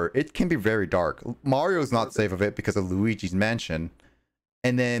the lore, it can be very dark. Mario's not safe of it because of Luigi's Mansion,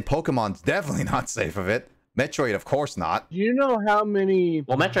 and then Pokemon's definitely not safe of it. Metroid, of course not. Do you know how many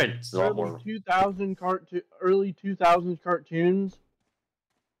Metroid's a lot more. early 2000s cartoons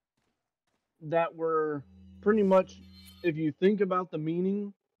that were pretty much, if you think about the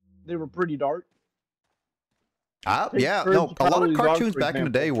meaning, they were pretty dark? Yeah, no, a lot of cartoons back in the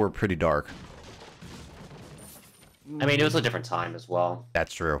day were pretty dark. I mean, it was a different time as well.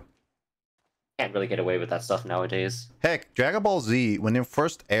 That's true. Can't really get away with that stuff nowadays. Heck, Dragon Ball Z, when it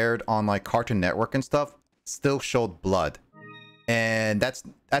first aired on like Cartoon Network and stuff, still showed blood, and that's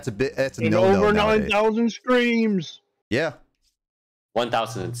a no-no over nowadays. 9,000 screams. Yeah.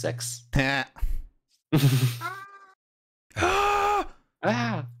 1006.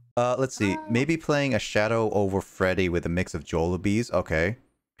 Let's see. Maybe playing a Shadow over Freddy with a mix of Jollibees. Okay.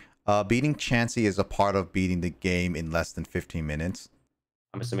 Beating Chansey is a part of beating the game in less than 15 minutes.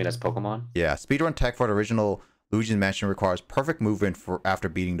 I'm assuming that's Pokemon. Yeah. Speedrun tech for the original Luigi's Mansion requires perfect movement for after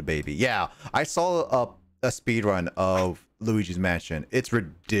beating the baby. Yeah. I saw a speedrun of Luigi's Mansion. It's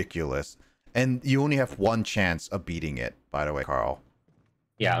ridiculous. And you only have one chance of beating it, by the way, Carl.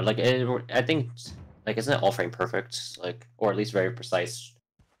 Yeah, like I think, like, isn't it all frame perfect? Like, or at least very precise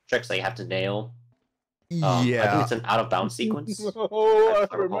tricks that you have to nail. Yeah. I think it's an out of bounds sequence. Oh,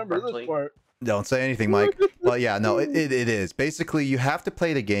 I remember this part. Don't say anything, Mike. But yeah, no, it is. Basically, you have to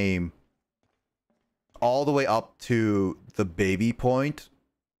play the game all the way up to the baby point.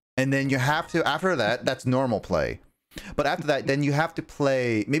 And then you have to, after that, that's normal play. But after that, then you have to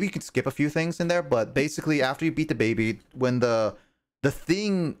play, maybe you can skip a few things in there, but basically after you beat the baby, when the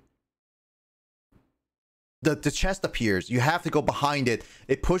thing, the chest appears, you have to go behind it.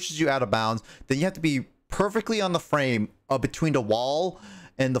 It pushes you out of bounds. Then you have to be perfectly on the frame between the wall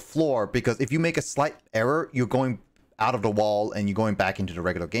and the floor, because if you make a slight error, you're going out of the wall and you're going back into the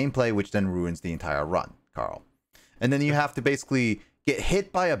regular gameplay, which then ruins the entire run, Carl. And then you have to basically get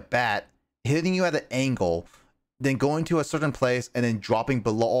hit by a bat, hitting you at an angle, then going to a certain place and then dropping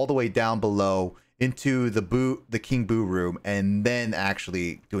below, all the way down below into the King Boo room, and then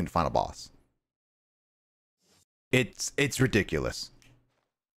actually doing the final boss. It's ridiculous.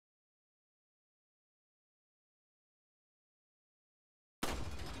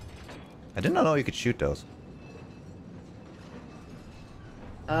 I did not know you could shoot those.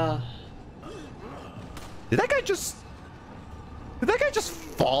 Did that guy just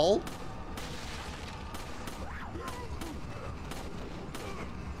fall?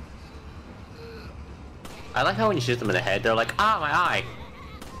 I like how when you shoot them in the head, they're like, ah, my eye.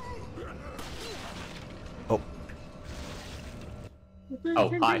 Oh.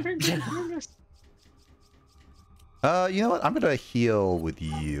 Oh, hi. You know what? I'm gonna heal with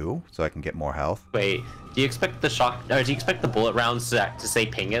you so I can get more health. Wait, do you expect the shock, or do you expect the bullet rounds to say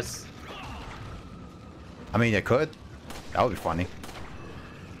pingus? I mean, it could. That would be funny.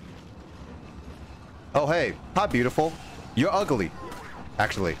 Oh, hey. Hi, beautiful. You're ugly.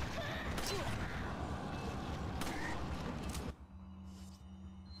 Actually.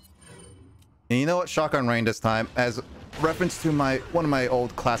 And you know what? Shotgun rain this time, as reference to one of my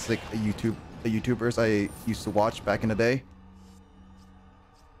old classic YouTubers I used to watch back in the day.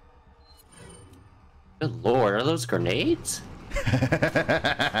 Good lord, are those grenades?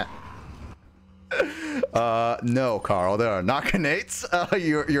 No, Carl, there are not grenades.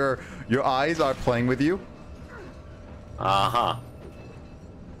 Your eyes are playing with you. Uh-huh.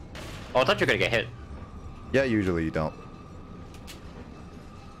 Oh, I thought you were gonna get hit. Yeah, usually you don't.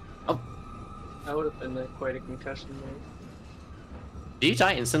 Oh. That would have been quite a concussion, right? Do you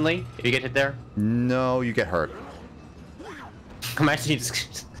die instantly if you get hit there? No, you get hurt. Imagine you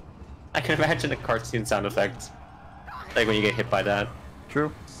just... I can imagine a cartoon sound effect. Like when you get hit by that.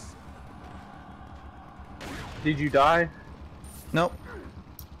 True. Did you die? Nope.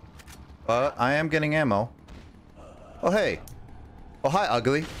 But I am getting ammo. Oh, hey. Oh, hi,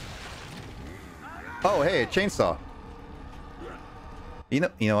 ugly. Oh, hey, a chainsaw. You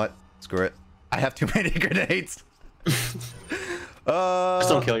know what? Screw it. I have too many grenades. Just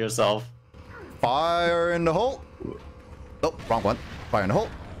don't kill yourself. Fire in the hole. Oh, wrong one. Fire in the hole.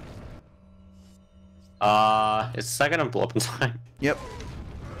 Is that gonna blow up in time? Yep.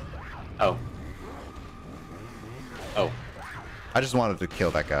 Oh. Oh. I just wanted to kill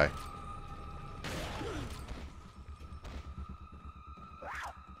that guy.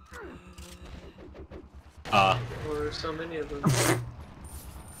 There were so many of them.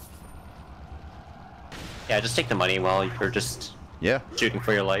 Yeah, just take the money while you're just shooting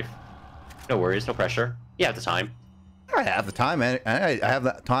for your life. No worries, no pressure. You have the time. I have the time, and I have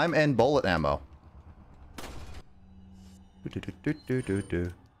the time and bullet ammo.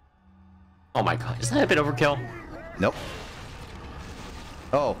 Oh my god, isn't that a bit overkill? Nope.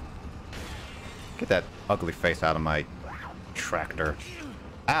 Oh. Get that ugly face out of my tractor.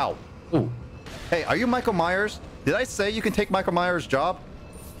 Ow. Ooh. Hey, are you Michael Myers? Did I say you can take Michael Myers' job?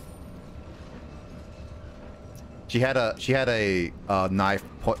 She had a knife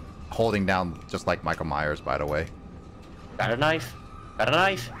holding down just like Michael Myers, by the way. Got a knife? Got a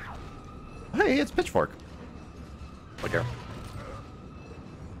knife? Hey, it's Pitchfork. Oh dear.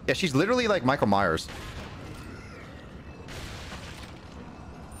 Yeah, she's literally like Michael Myers.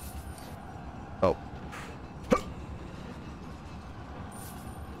 Oh.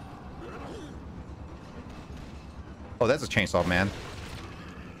 Oh, that's a chainsaw man.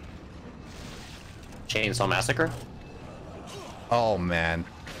 Chainsaw Massacre? Oh man.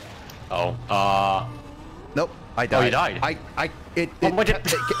 Oh, Nope, I died. Oh, you died? It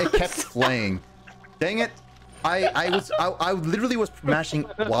kept playing. Dang it. I literally was mashing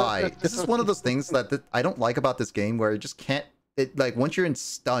Y. This is one of those things that I don't like about this game, where you just can't, like, once you're in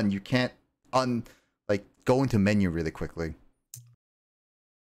stun, you can't go into menu really quickly.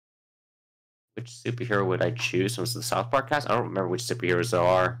 which superhero would I choose from the South Park cast? I don't remember which superheroes there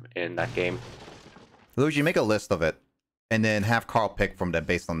are in that game. Luigi, make a list of it, and then have Carl pick from that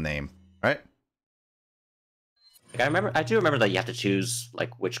based on name, right? Like I do remember that you have to choose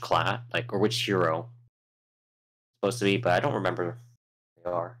like which class, or which hero it's supposed to be, but I don't remember who they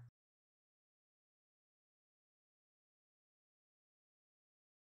are.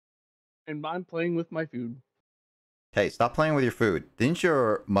 And I'm playing with my food. Hey, stop playing with your food. Didn't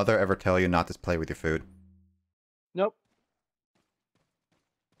your mother ever tell you not to play with your food? Nope.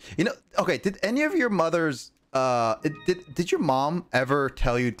 You know, okay, did any of your mothers, did your mom ever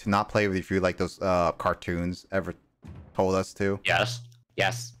tell you to not play with your food like those cartoons ever told us to? Yes.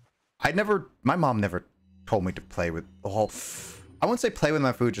 Yes. My mom never told me to play with, I wouldn't say play with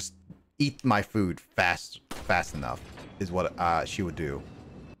my food, just eat my food fast enough is what she would do.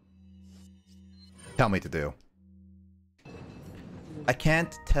 Tell me to do. I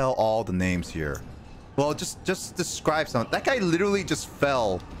can't tell all the names here. Well, just describe some. That guy literally just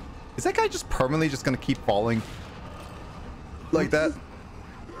fell. Is that guy just permanently just gonna keep falling like that?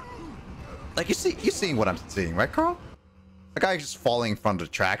 Like you're seeing what I'm seeing, right, Carl? A guy just falling in front of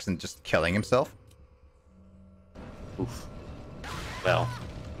the tracks and just killing himself. Oof. Well.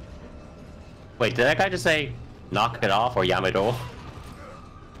 Wait, did that guy just say knock it off or Yamado?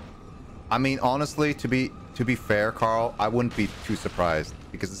 I mean, honestly, to be fair, Carl, I wouldn't be too surprised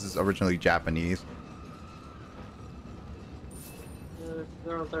because this is originally Japanese.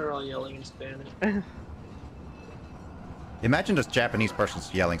 They're all yelling in Spanish. Imagine this Japanese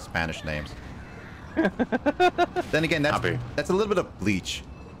person's yelling Spanish names. Then again, that's a little bit of Bleach.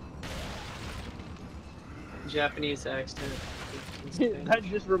 Japanese accent. That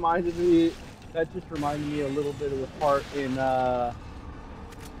just reminded me a little bit of the part in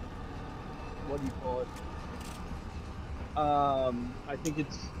what do you call it? I think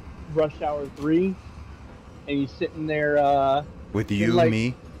it's Rush Hour 3, and he's sitting there with you, like,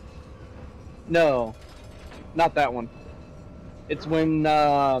 me. No, not that one. It's when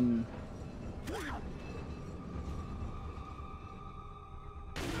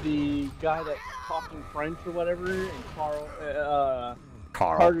the guy that's talking French or whatever, and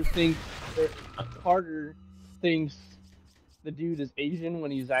Carter thinks the dude is Asian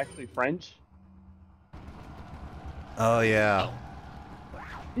when he's actually French. Oh yeah.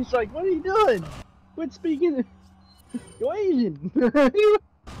 He's like, "What are you doing? Quit speaking. You're Asian."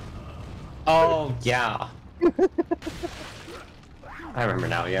 Oh yeah. I remember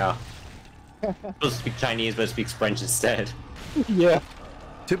now. Yeah. Supposed to speak Chinese, but speaks French instead. Yeah.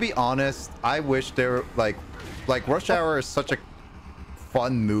 To be honest, I wish there were like Rush Hour is such a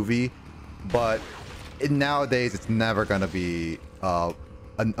fun movie, but nowadays it's never gonna be a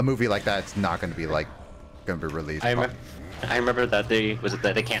movie like that. It's not gonna be released. I remember that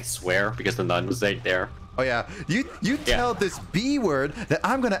they can't swear because the nun was right there. Oh yeah, you tell this B word that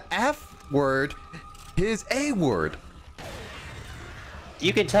I'm gonna F word his A word.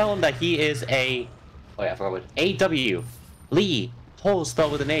 You can tell him that he is a. Oh yeah, I forgot what. A-W. Lee. Hole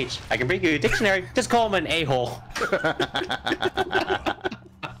spelled with an H. I can bring you a dictionary. Just call him an a-hole. I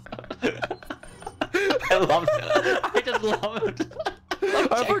love it. I just love it.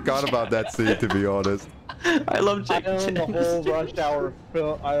 I forgot about that scene, to be honest. I love Jake. I own the whole Rush Hour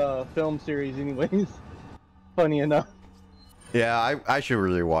film series anyways. Funny enough. Yeah, I should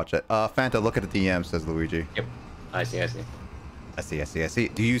really watch it. Fanta, look at the DM, says Luigi. Yep. I see. I see.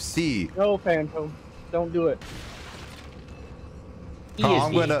 Do you see? No, Phantom. Don't do it.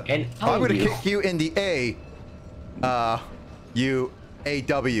 I'm gonna kick you in the A. You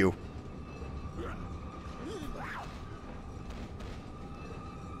A-W.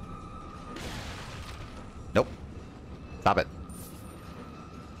 Nope. Stop it.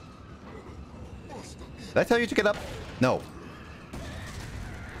 Did I tell you to get up? No.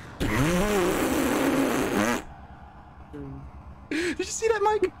 Did you see that,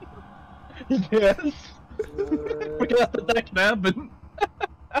 Mike? Yes. Forgot that can happen.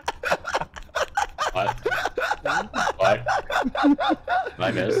 What? What?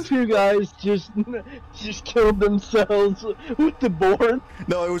 I missed. Two guys just killed themselves with the board.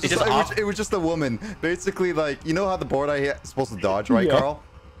 No, it was just a woman. Basically, like, you know how the board I hit is supposed to dodge, right, Yeah. Carl?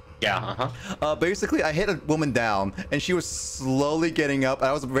 Yeah, Basically, I hit a woman down, and she was slowly getting up.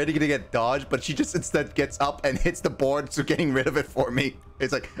 I was ready to get dodged, but she just instead gets up and hits the board, so getting rid of it for me.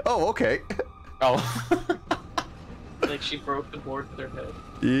 It's like, oh, okay. Oh. Like she broke the board with her head.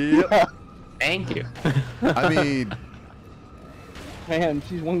 Yep. Thank you. I mean, Man,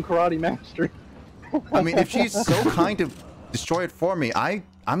 she's one karate master. I mean, if she's so kind to destroy it for me,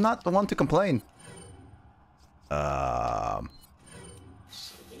 I'm not the one to complain.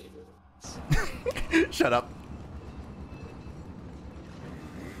 Shut up.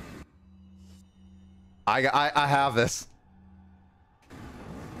 I have this.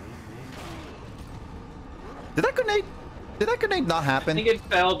 Did that grenade not happen? I think it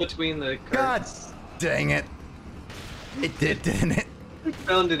fell between the God curtains. dang it. It did, didn't it? It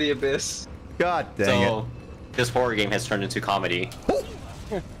fell into the abyss. God dang So, this horror game has turned into comedy.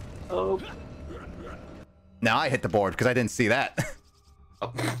 it. Oh. Now I hit the board because I didn't see that.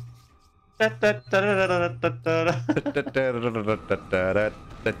 Oh.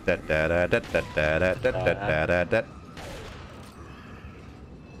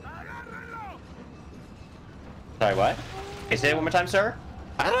 Sorry, what? Can you say it one more time, sir?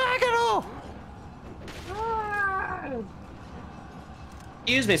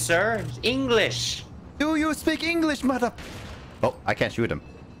 Excuse me, sir. It's English. Do you speak English, mother? Oh, I can't shoot him.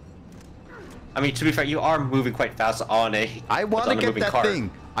 I mean, to be fair, you are moving quite fast on a. I want to on a get moving that cart.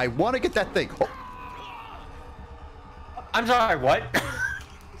 thing. I want to get that thing. Oh. I'm sorry. What?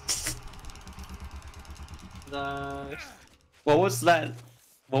 What was that?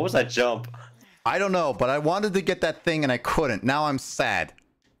 What was that jump? I don't know, but I wanted to get that thing and I couldn't. Now I'm sad.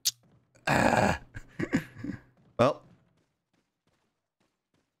 Ah. Well,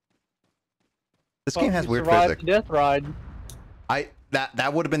 this game has weird survived physics. the death ride.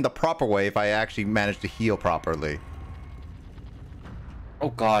 That would have been the proper way if I actually managed to heal properly. Oh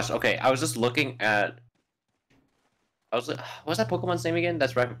gosh. Okay, I was just looking at. What's that Pokemon's name again?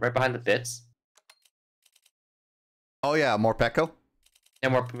 That's right behind the bits. Oh yeah, Morpeko? Yeah,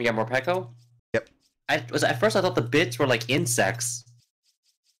 Morpeko. Yep. At first I thought the bits were like insects.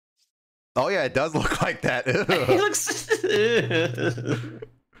 Oh yeah, it does look like that. It looks.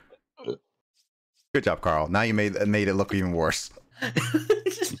 Good job, Carl. Now you made it look even worse.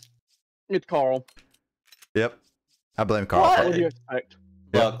 It's Carl. Yep. I blame Carl. What? What do you expect?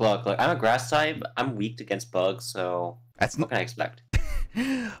 Look. I'm a grass type. I'm weak against bugs, so That's what can I expect?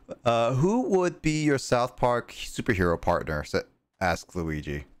 Who would be your South Park superhero partner? Asked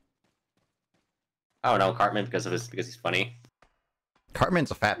Luigi. I don't know, Cartman because he's funny.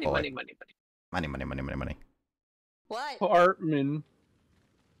 Cartman's a fat boy. Money. Money. What? Hartman.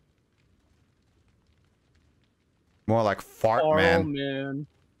 More like Fart Man. Man.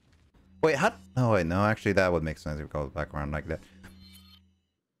 Wait, how? Oh wait, no. Actually, that would make sense if it goes back around like that.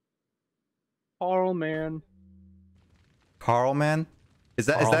 Carl Man. Carl Man? Is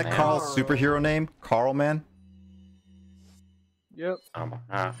that Carl Man. Carl's superhero name? Carl Man? Yep.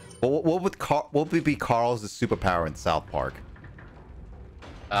 What would be Carl's superpower in South Park?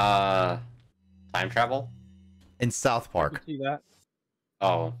 Time travel. In South I Park. can see that.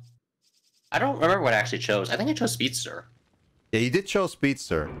 Oh, I don't remember what I actually chose. I think I chose Speedster. Yeah, you did show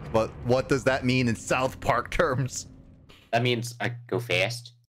Speedster, but what does that mean in South Park terms? That means I go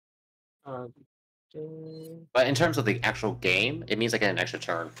fast. Um, But in terms of the actual game, it means I get an extra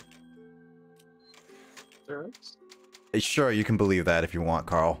turn. Sure, you can believe that if you want,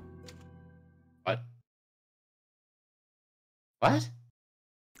 Carl. What? What?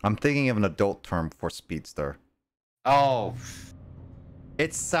 I'm thinking of an adult term for Speedster. Oh,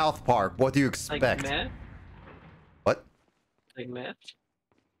 It's South Park. What do you like expect? math? What? Like math?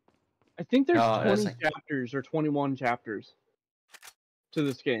 I think there's No, 20 it's like- chapters or 21 chapters to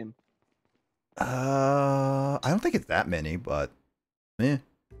this game. I don't think it's that many, but eh.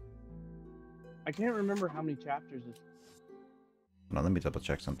 I can't remember how many chapters. Hold on, let me double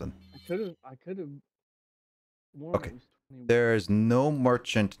check something. I could have. Okay. There's no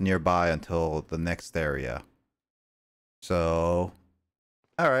merchant nearby until the next area. So,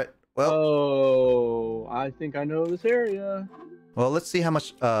 all right. Well, Oh, I think I know this area. well, let's see how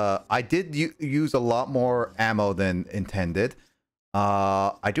much. I did use a lot more ammo than intended.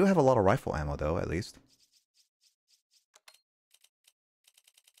 I do have a lot of rifle ammo though, at least.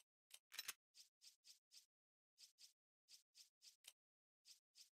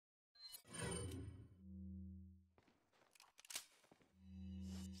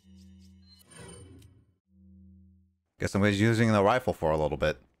 Guess I'm using the rifle for a little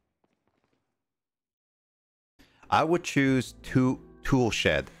bit. I would choose tool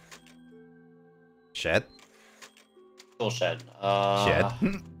shed. Shed? tool shed.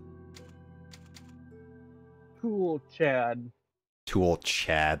 Shed? Cool, Chad. Tool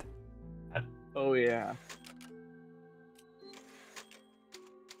Chad. Oh yeah.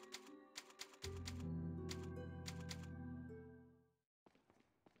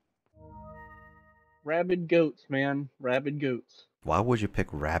 Rabid goats, man. Rabid goats. Why would you pick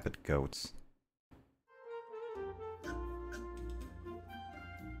rabbit goats?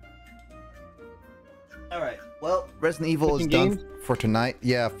 Alright, well, Resident Evil is Switching done for tonight.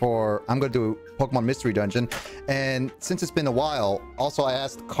 Yeah, I'm gonna do Pokemon Mystery Dungeon. And since it's been a while, also I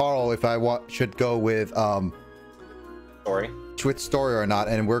asked Carl if I should go with Story. Story or not,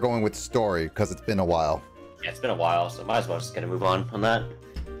 and we're going with Story because it's been a while. Yeah, it's been a while, so might as well just get a move on that.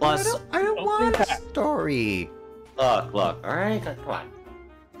 Plus, I don't want a story. look, all right, come on.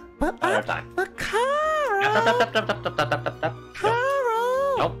 But Not enough time. But Carl,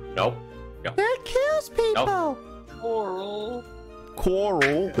 Nope. that kills people. Coral.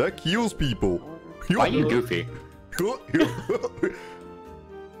 Coral, that kills people. Why are you goofy?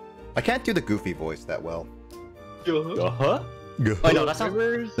 I can't do the goofy voice that well. Uh-huh. Wait, no, that's not...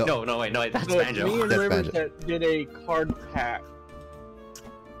 Rivers. No, wait, that's But Banjo. me and That's Rivers Banjo. did a card pack.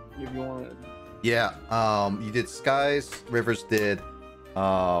 If you want to. Yeah, you did Skies, Rivers did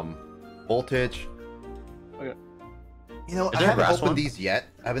Voltage. Okay. You know, Is I there a haven't grass opened one? these yet.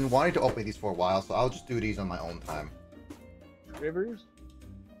 I've been wanting to open these for a while, so I'll just do these on my own time. Rivers?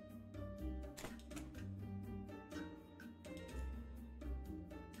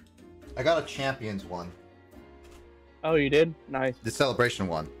 I got a Champions one. Oh, you did? Nice. The Celebration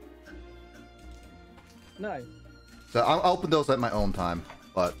one. Nice. So I'll open those at my own time.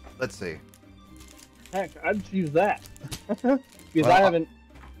 But let's see. Heck, I'd choose that. Because Well,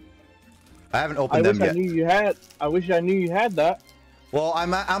 I haven't opened them wish yet. I knew you had. I wish I knew you had that. Well,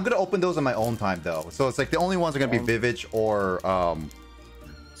 I'm gonna open those on my own time though. So it's like the only ones are gonna be Vivage or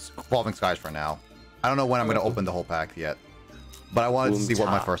Evolving Skies for now. I don't know when I'm gonna open the whole pack yet. But I wanted to see what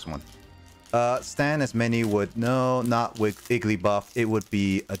my first one. Stan, as many would know, not with Igglybuff, it would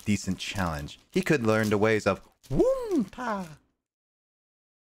be a decent challenge. He could learn the ways of Woompa.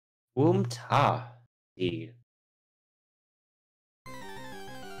 Woomta. Indeed.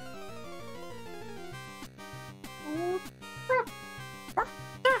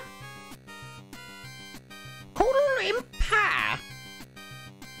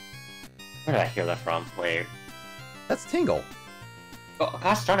 Where did I hear that from? Wait. That's Tingle. Oh,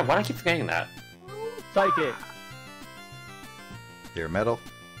 gosh darn it, why do I keep forgetting that? Psychic. Dear Metal.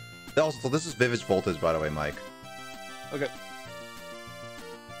 Also, so this is Vivage Voltage, by the way, Mike. Okay.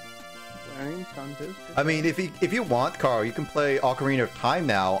 Wearing contest. I mean, if you want, Carl, you can play Ocarina of Time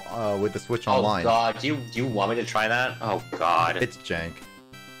now with the Switch Oh Online. god, do you want me to try that? Oh god. It's jank.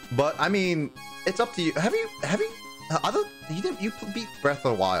 But I mean, it's up to you. Have you you beat Breath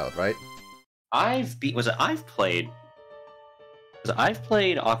of the Wild, right? I've played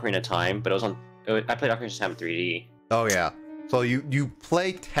Ocarina of Time, but I played Ocarina of Time 3D. Oh yeah. So you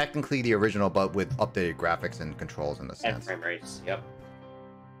play technically the original, but with updated graphics and controls in the And sense. frame rates, yep.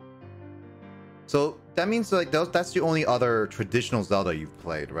 So that means like that's the only other traditional Zelda you've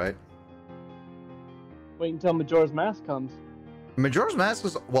played, right? Wait until Majora's Mask comes. Majora's Mask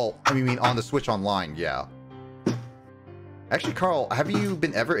was, well, I mean on the Switch Online, yeah. Actually, Carl, have you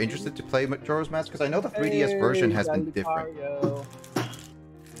been ever interested to play Majora's Mask? Because I know the 3DS version has been different.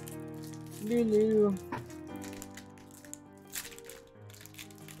 Lulu.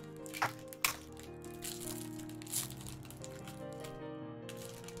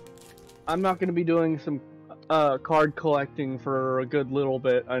 I'm not going to be doing some card collecting for a good little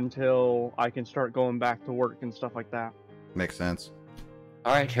bit until I can start going back to work and stuff like that. Makes sense.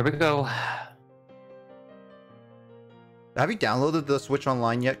 Alright, here we go. Have you downloaded the Switch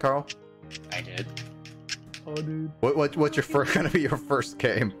Online yet, Carl? I did. Oh, dude. What's your first gonna be your first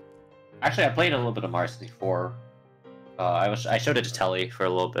game? Actually, I played a little bit of Mario 64. I showed it to Telly for a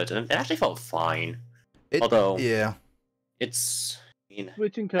little bit, and it actually felt fine. Although, yeah, it's. I mean,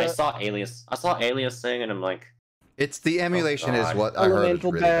 Switch and I cut. saw Alias thing, and I'm like, it's the emulation is God. what I heard is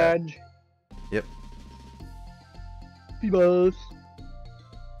Elemental really bad. badge. Yep. Peebos.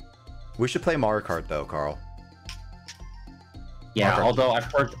 We should play Mario Kart though, Carl. yeah. Okay. Although I've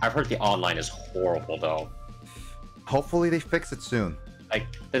heard the online is horrible though. Hopefully they fix it soon. Like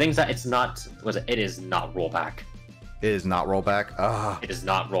the things that it is not rollback. It is not rollback. Ah. It is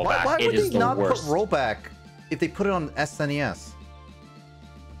not rollback. Why It would is they the not worst. put rollback if they put it on SNES?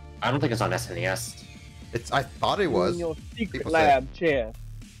 I don't think it's on SNES. I thought it was. In your secret People say. lab chair.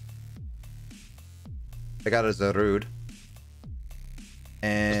 I got a Zarude.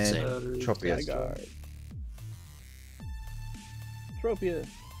 And Let's Tropius. Tropius.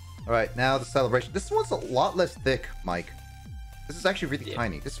 Alright, now the celebration. This one's a lot less thick, Mike. This is actually really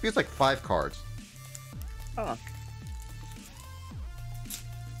tiny. This feels like 5 cards. Huh.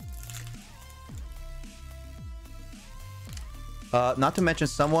 Not to mention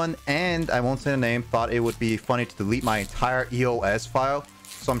someone, and I won't say the name, thought it would be funny to delete my entire EOS file.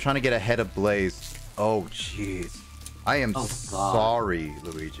 So I'm trying to get ahead of Blaze. Oh, jeez. I am Oh, God. sorry,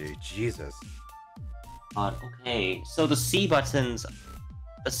 Luigi. Jesus. God, okay. So the C buttons,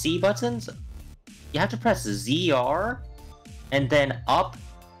 you have to press ZR, and then up,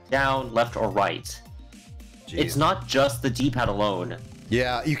 down, left, or right. Jeez. It's not just the D-pad alone.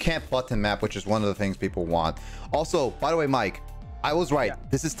 Yeah, you can't button map, which is one of the things people want. Also, by the way, Mike, I was right. Yeah.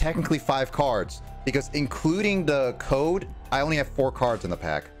 This is technically 5 cards, because including the code, I only have 4 cards in the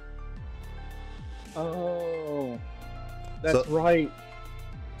pack. Oh. That's So- right.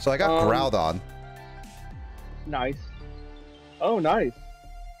 So I got Groudon. Nice. Oh, nice.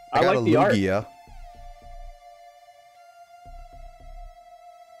 I got like a the art. Lugia.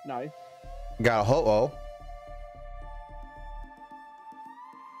 Nice. Got a Ho-Oh.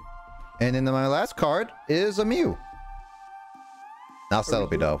 And then my last card is a Mew. Now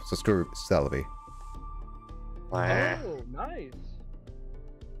Celebi though, so screw Celebi. Wah. Oh, nice.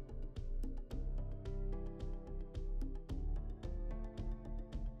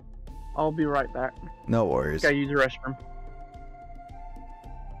 I'll be right back. No worries. Gotta use the restroom.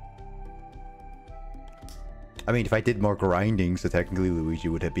 I mean, if I did more grinding, so technically Luigi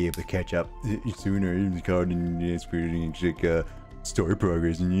would be able to catch up sooner in the card and experiencing story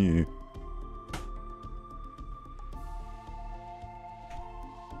progress and yeah.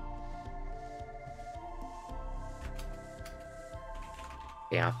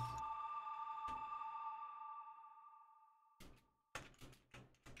 Yeah.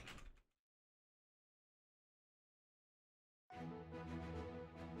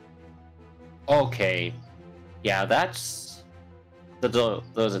 Okay. Yeah, that's the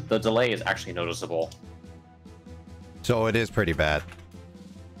delay is actually noticeable. So it is pretty bad.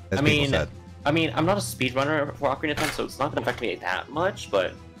 As I people mean, said. I'm not a speedrunner for Ocarina of Time, so it's not gonna affect me that much.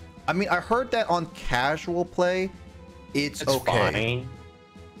 But I mean, I heard that on casual play, it's okay. fine.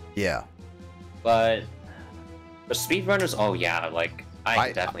 Yeah. But the speedrunners, oh yeah, like I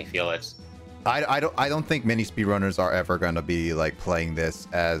can definitely feel it. I don't think many speedrunners are ever gonna be like playing this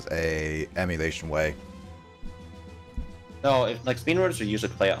as a emulation way. No, if like speedrunners would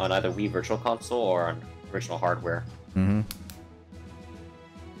usually play it on either Wii Virtual Console or on original hardware. Mm-hmm.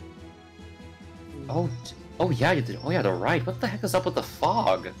 Oh yeah, you did. Oh yeah, they're right. What the heck is up with the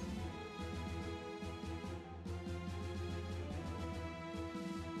fog?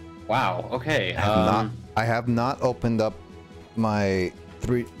 Wow. Okay. I have not opened up my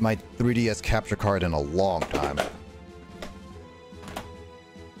 3DS capture card in a long time.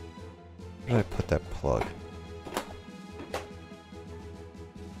 Where did I put that plug?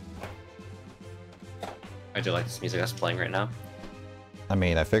 I do like this music that's playing right now. I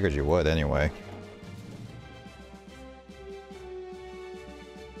mean, I figured you would anyway.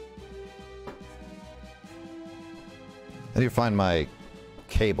 How do you find my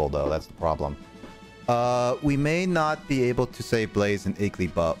cable, though? That's the problem. We may not be able to save Blaze and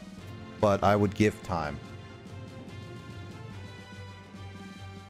Iggly, but I would give time.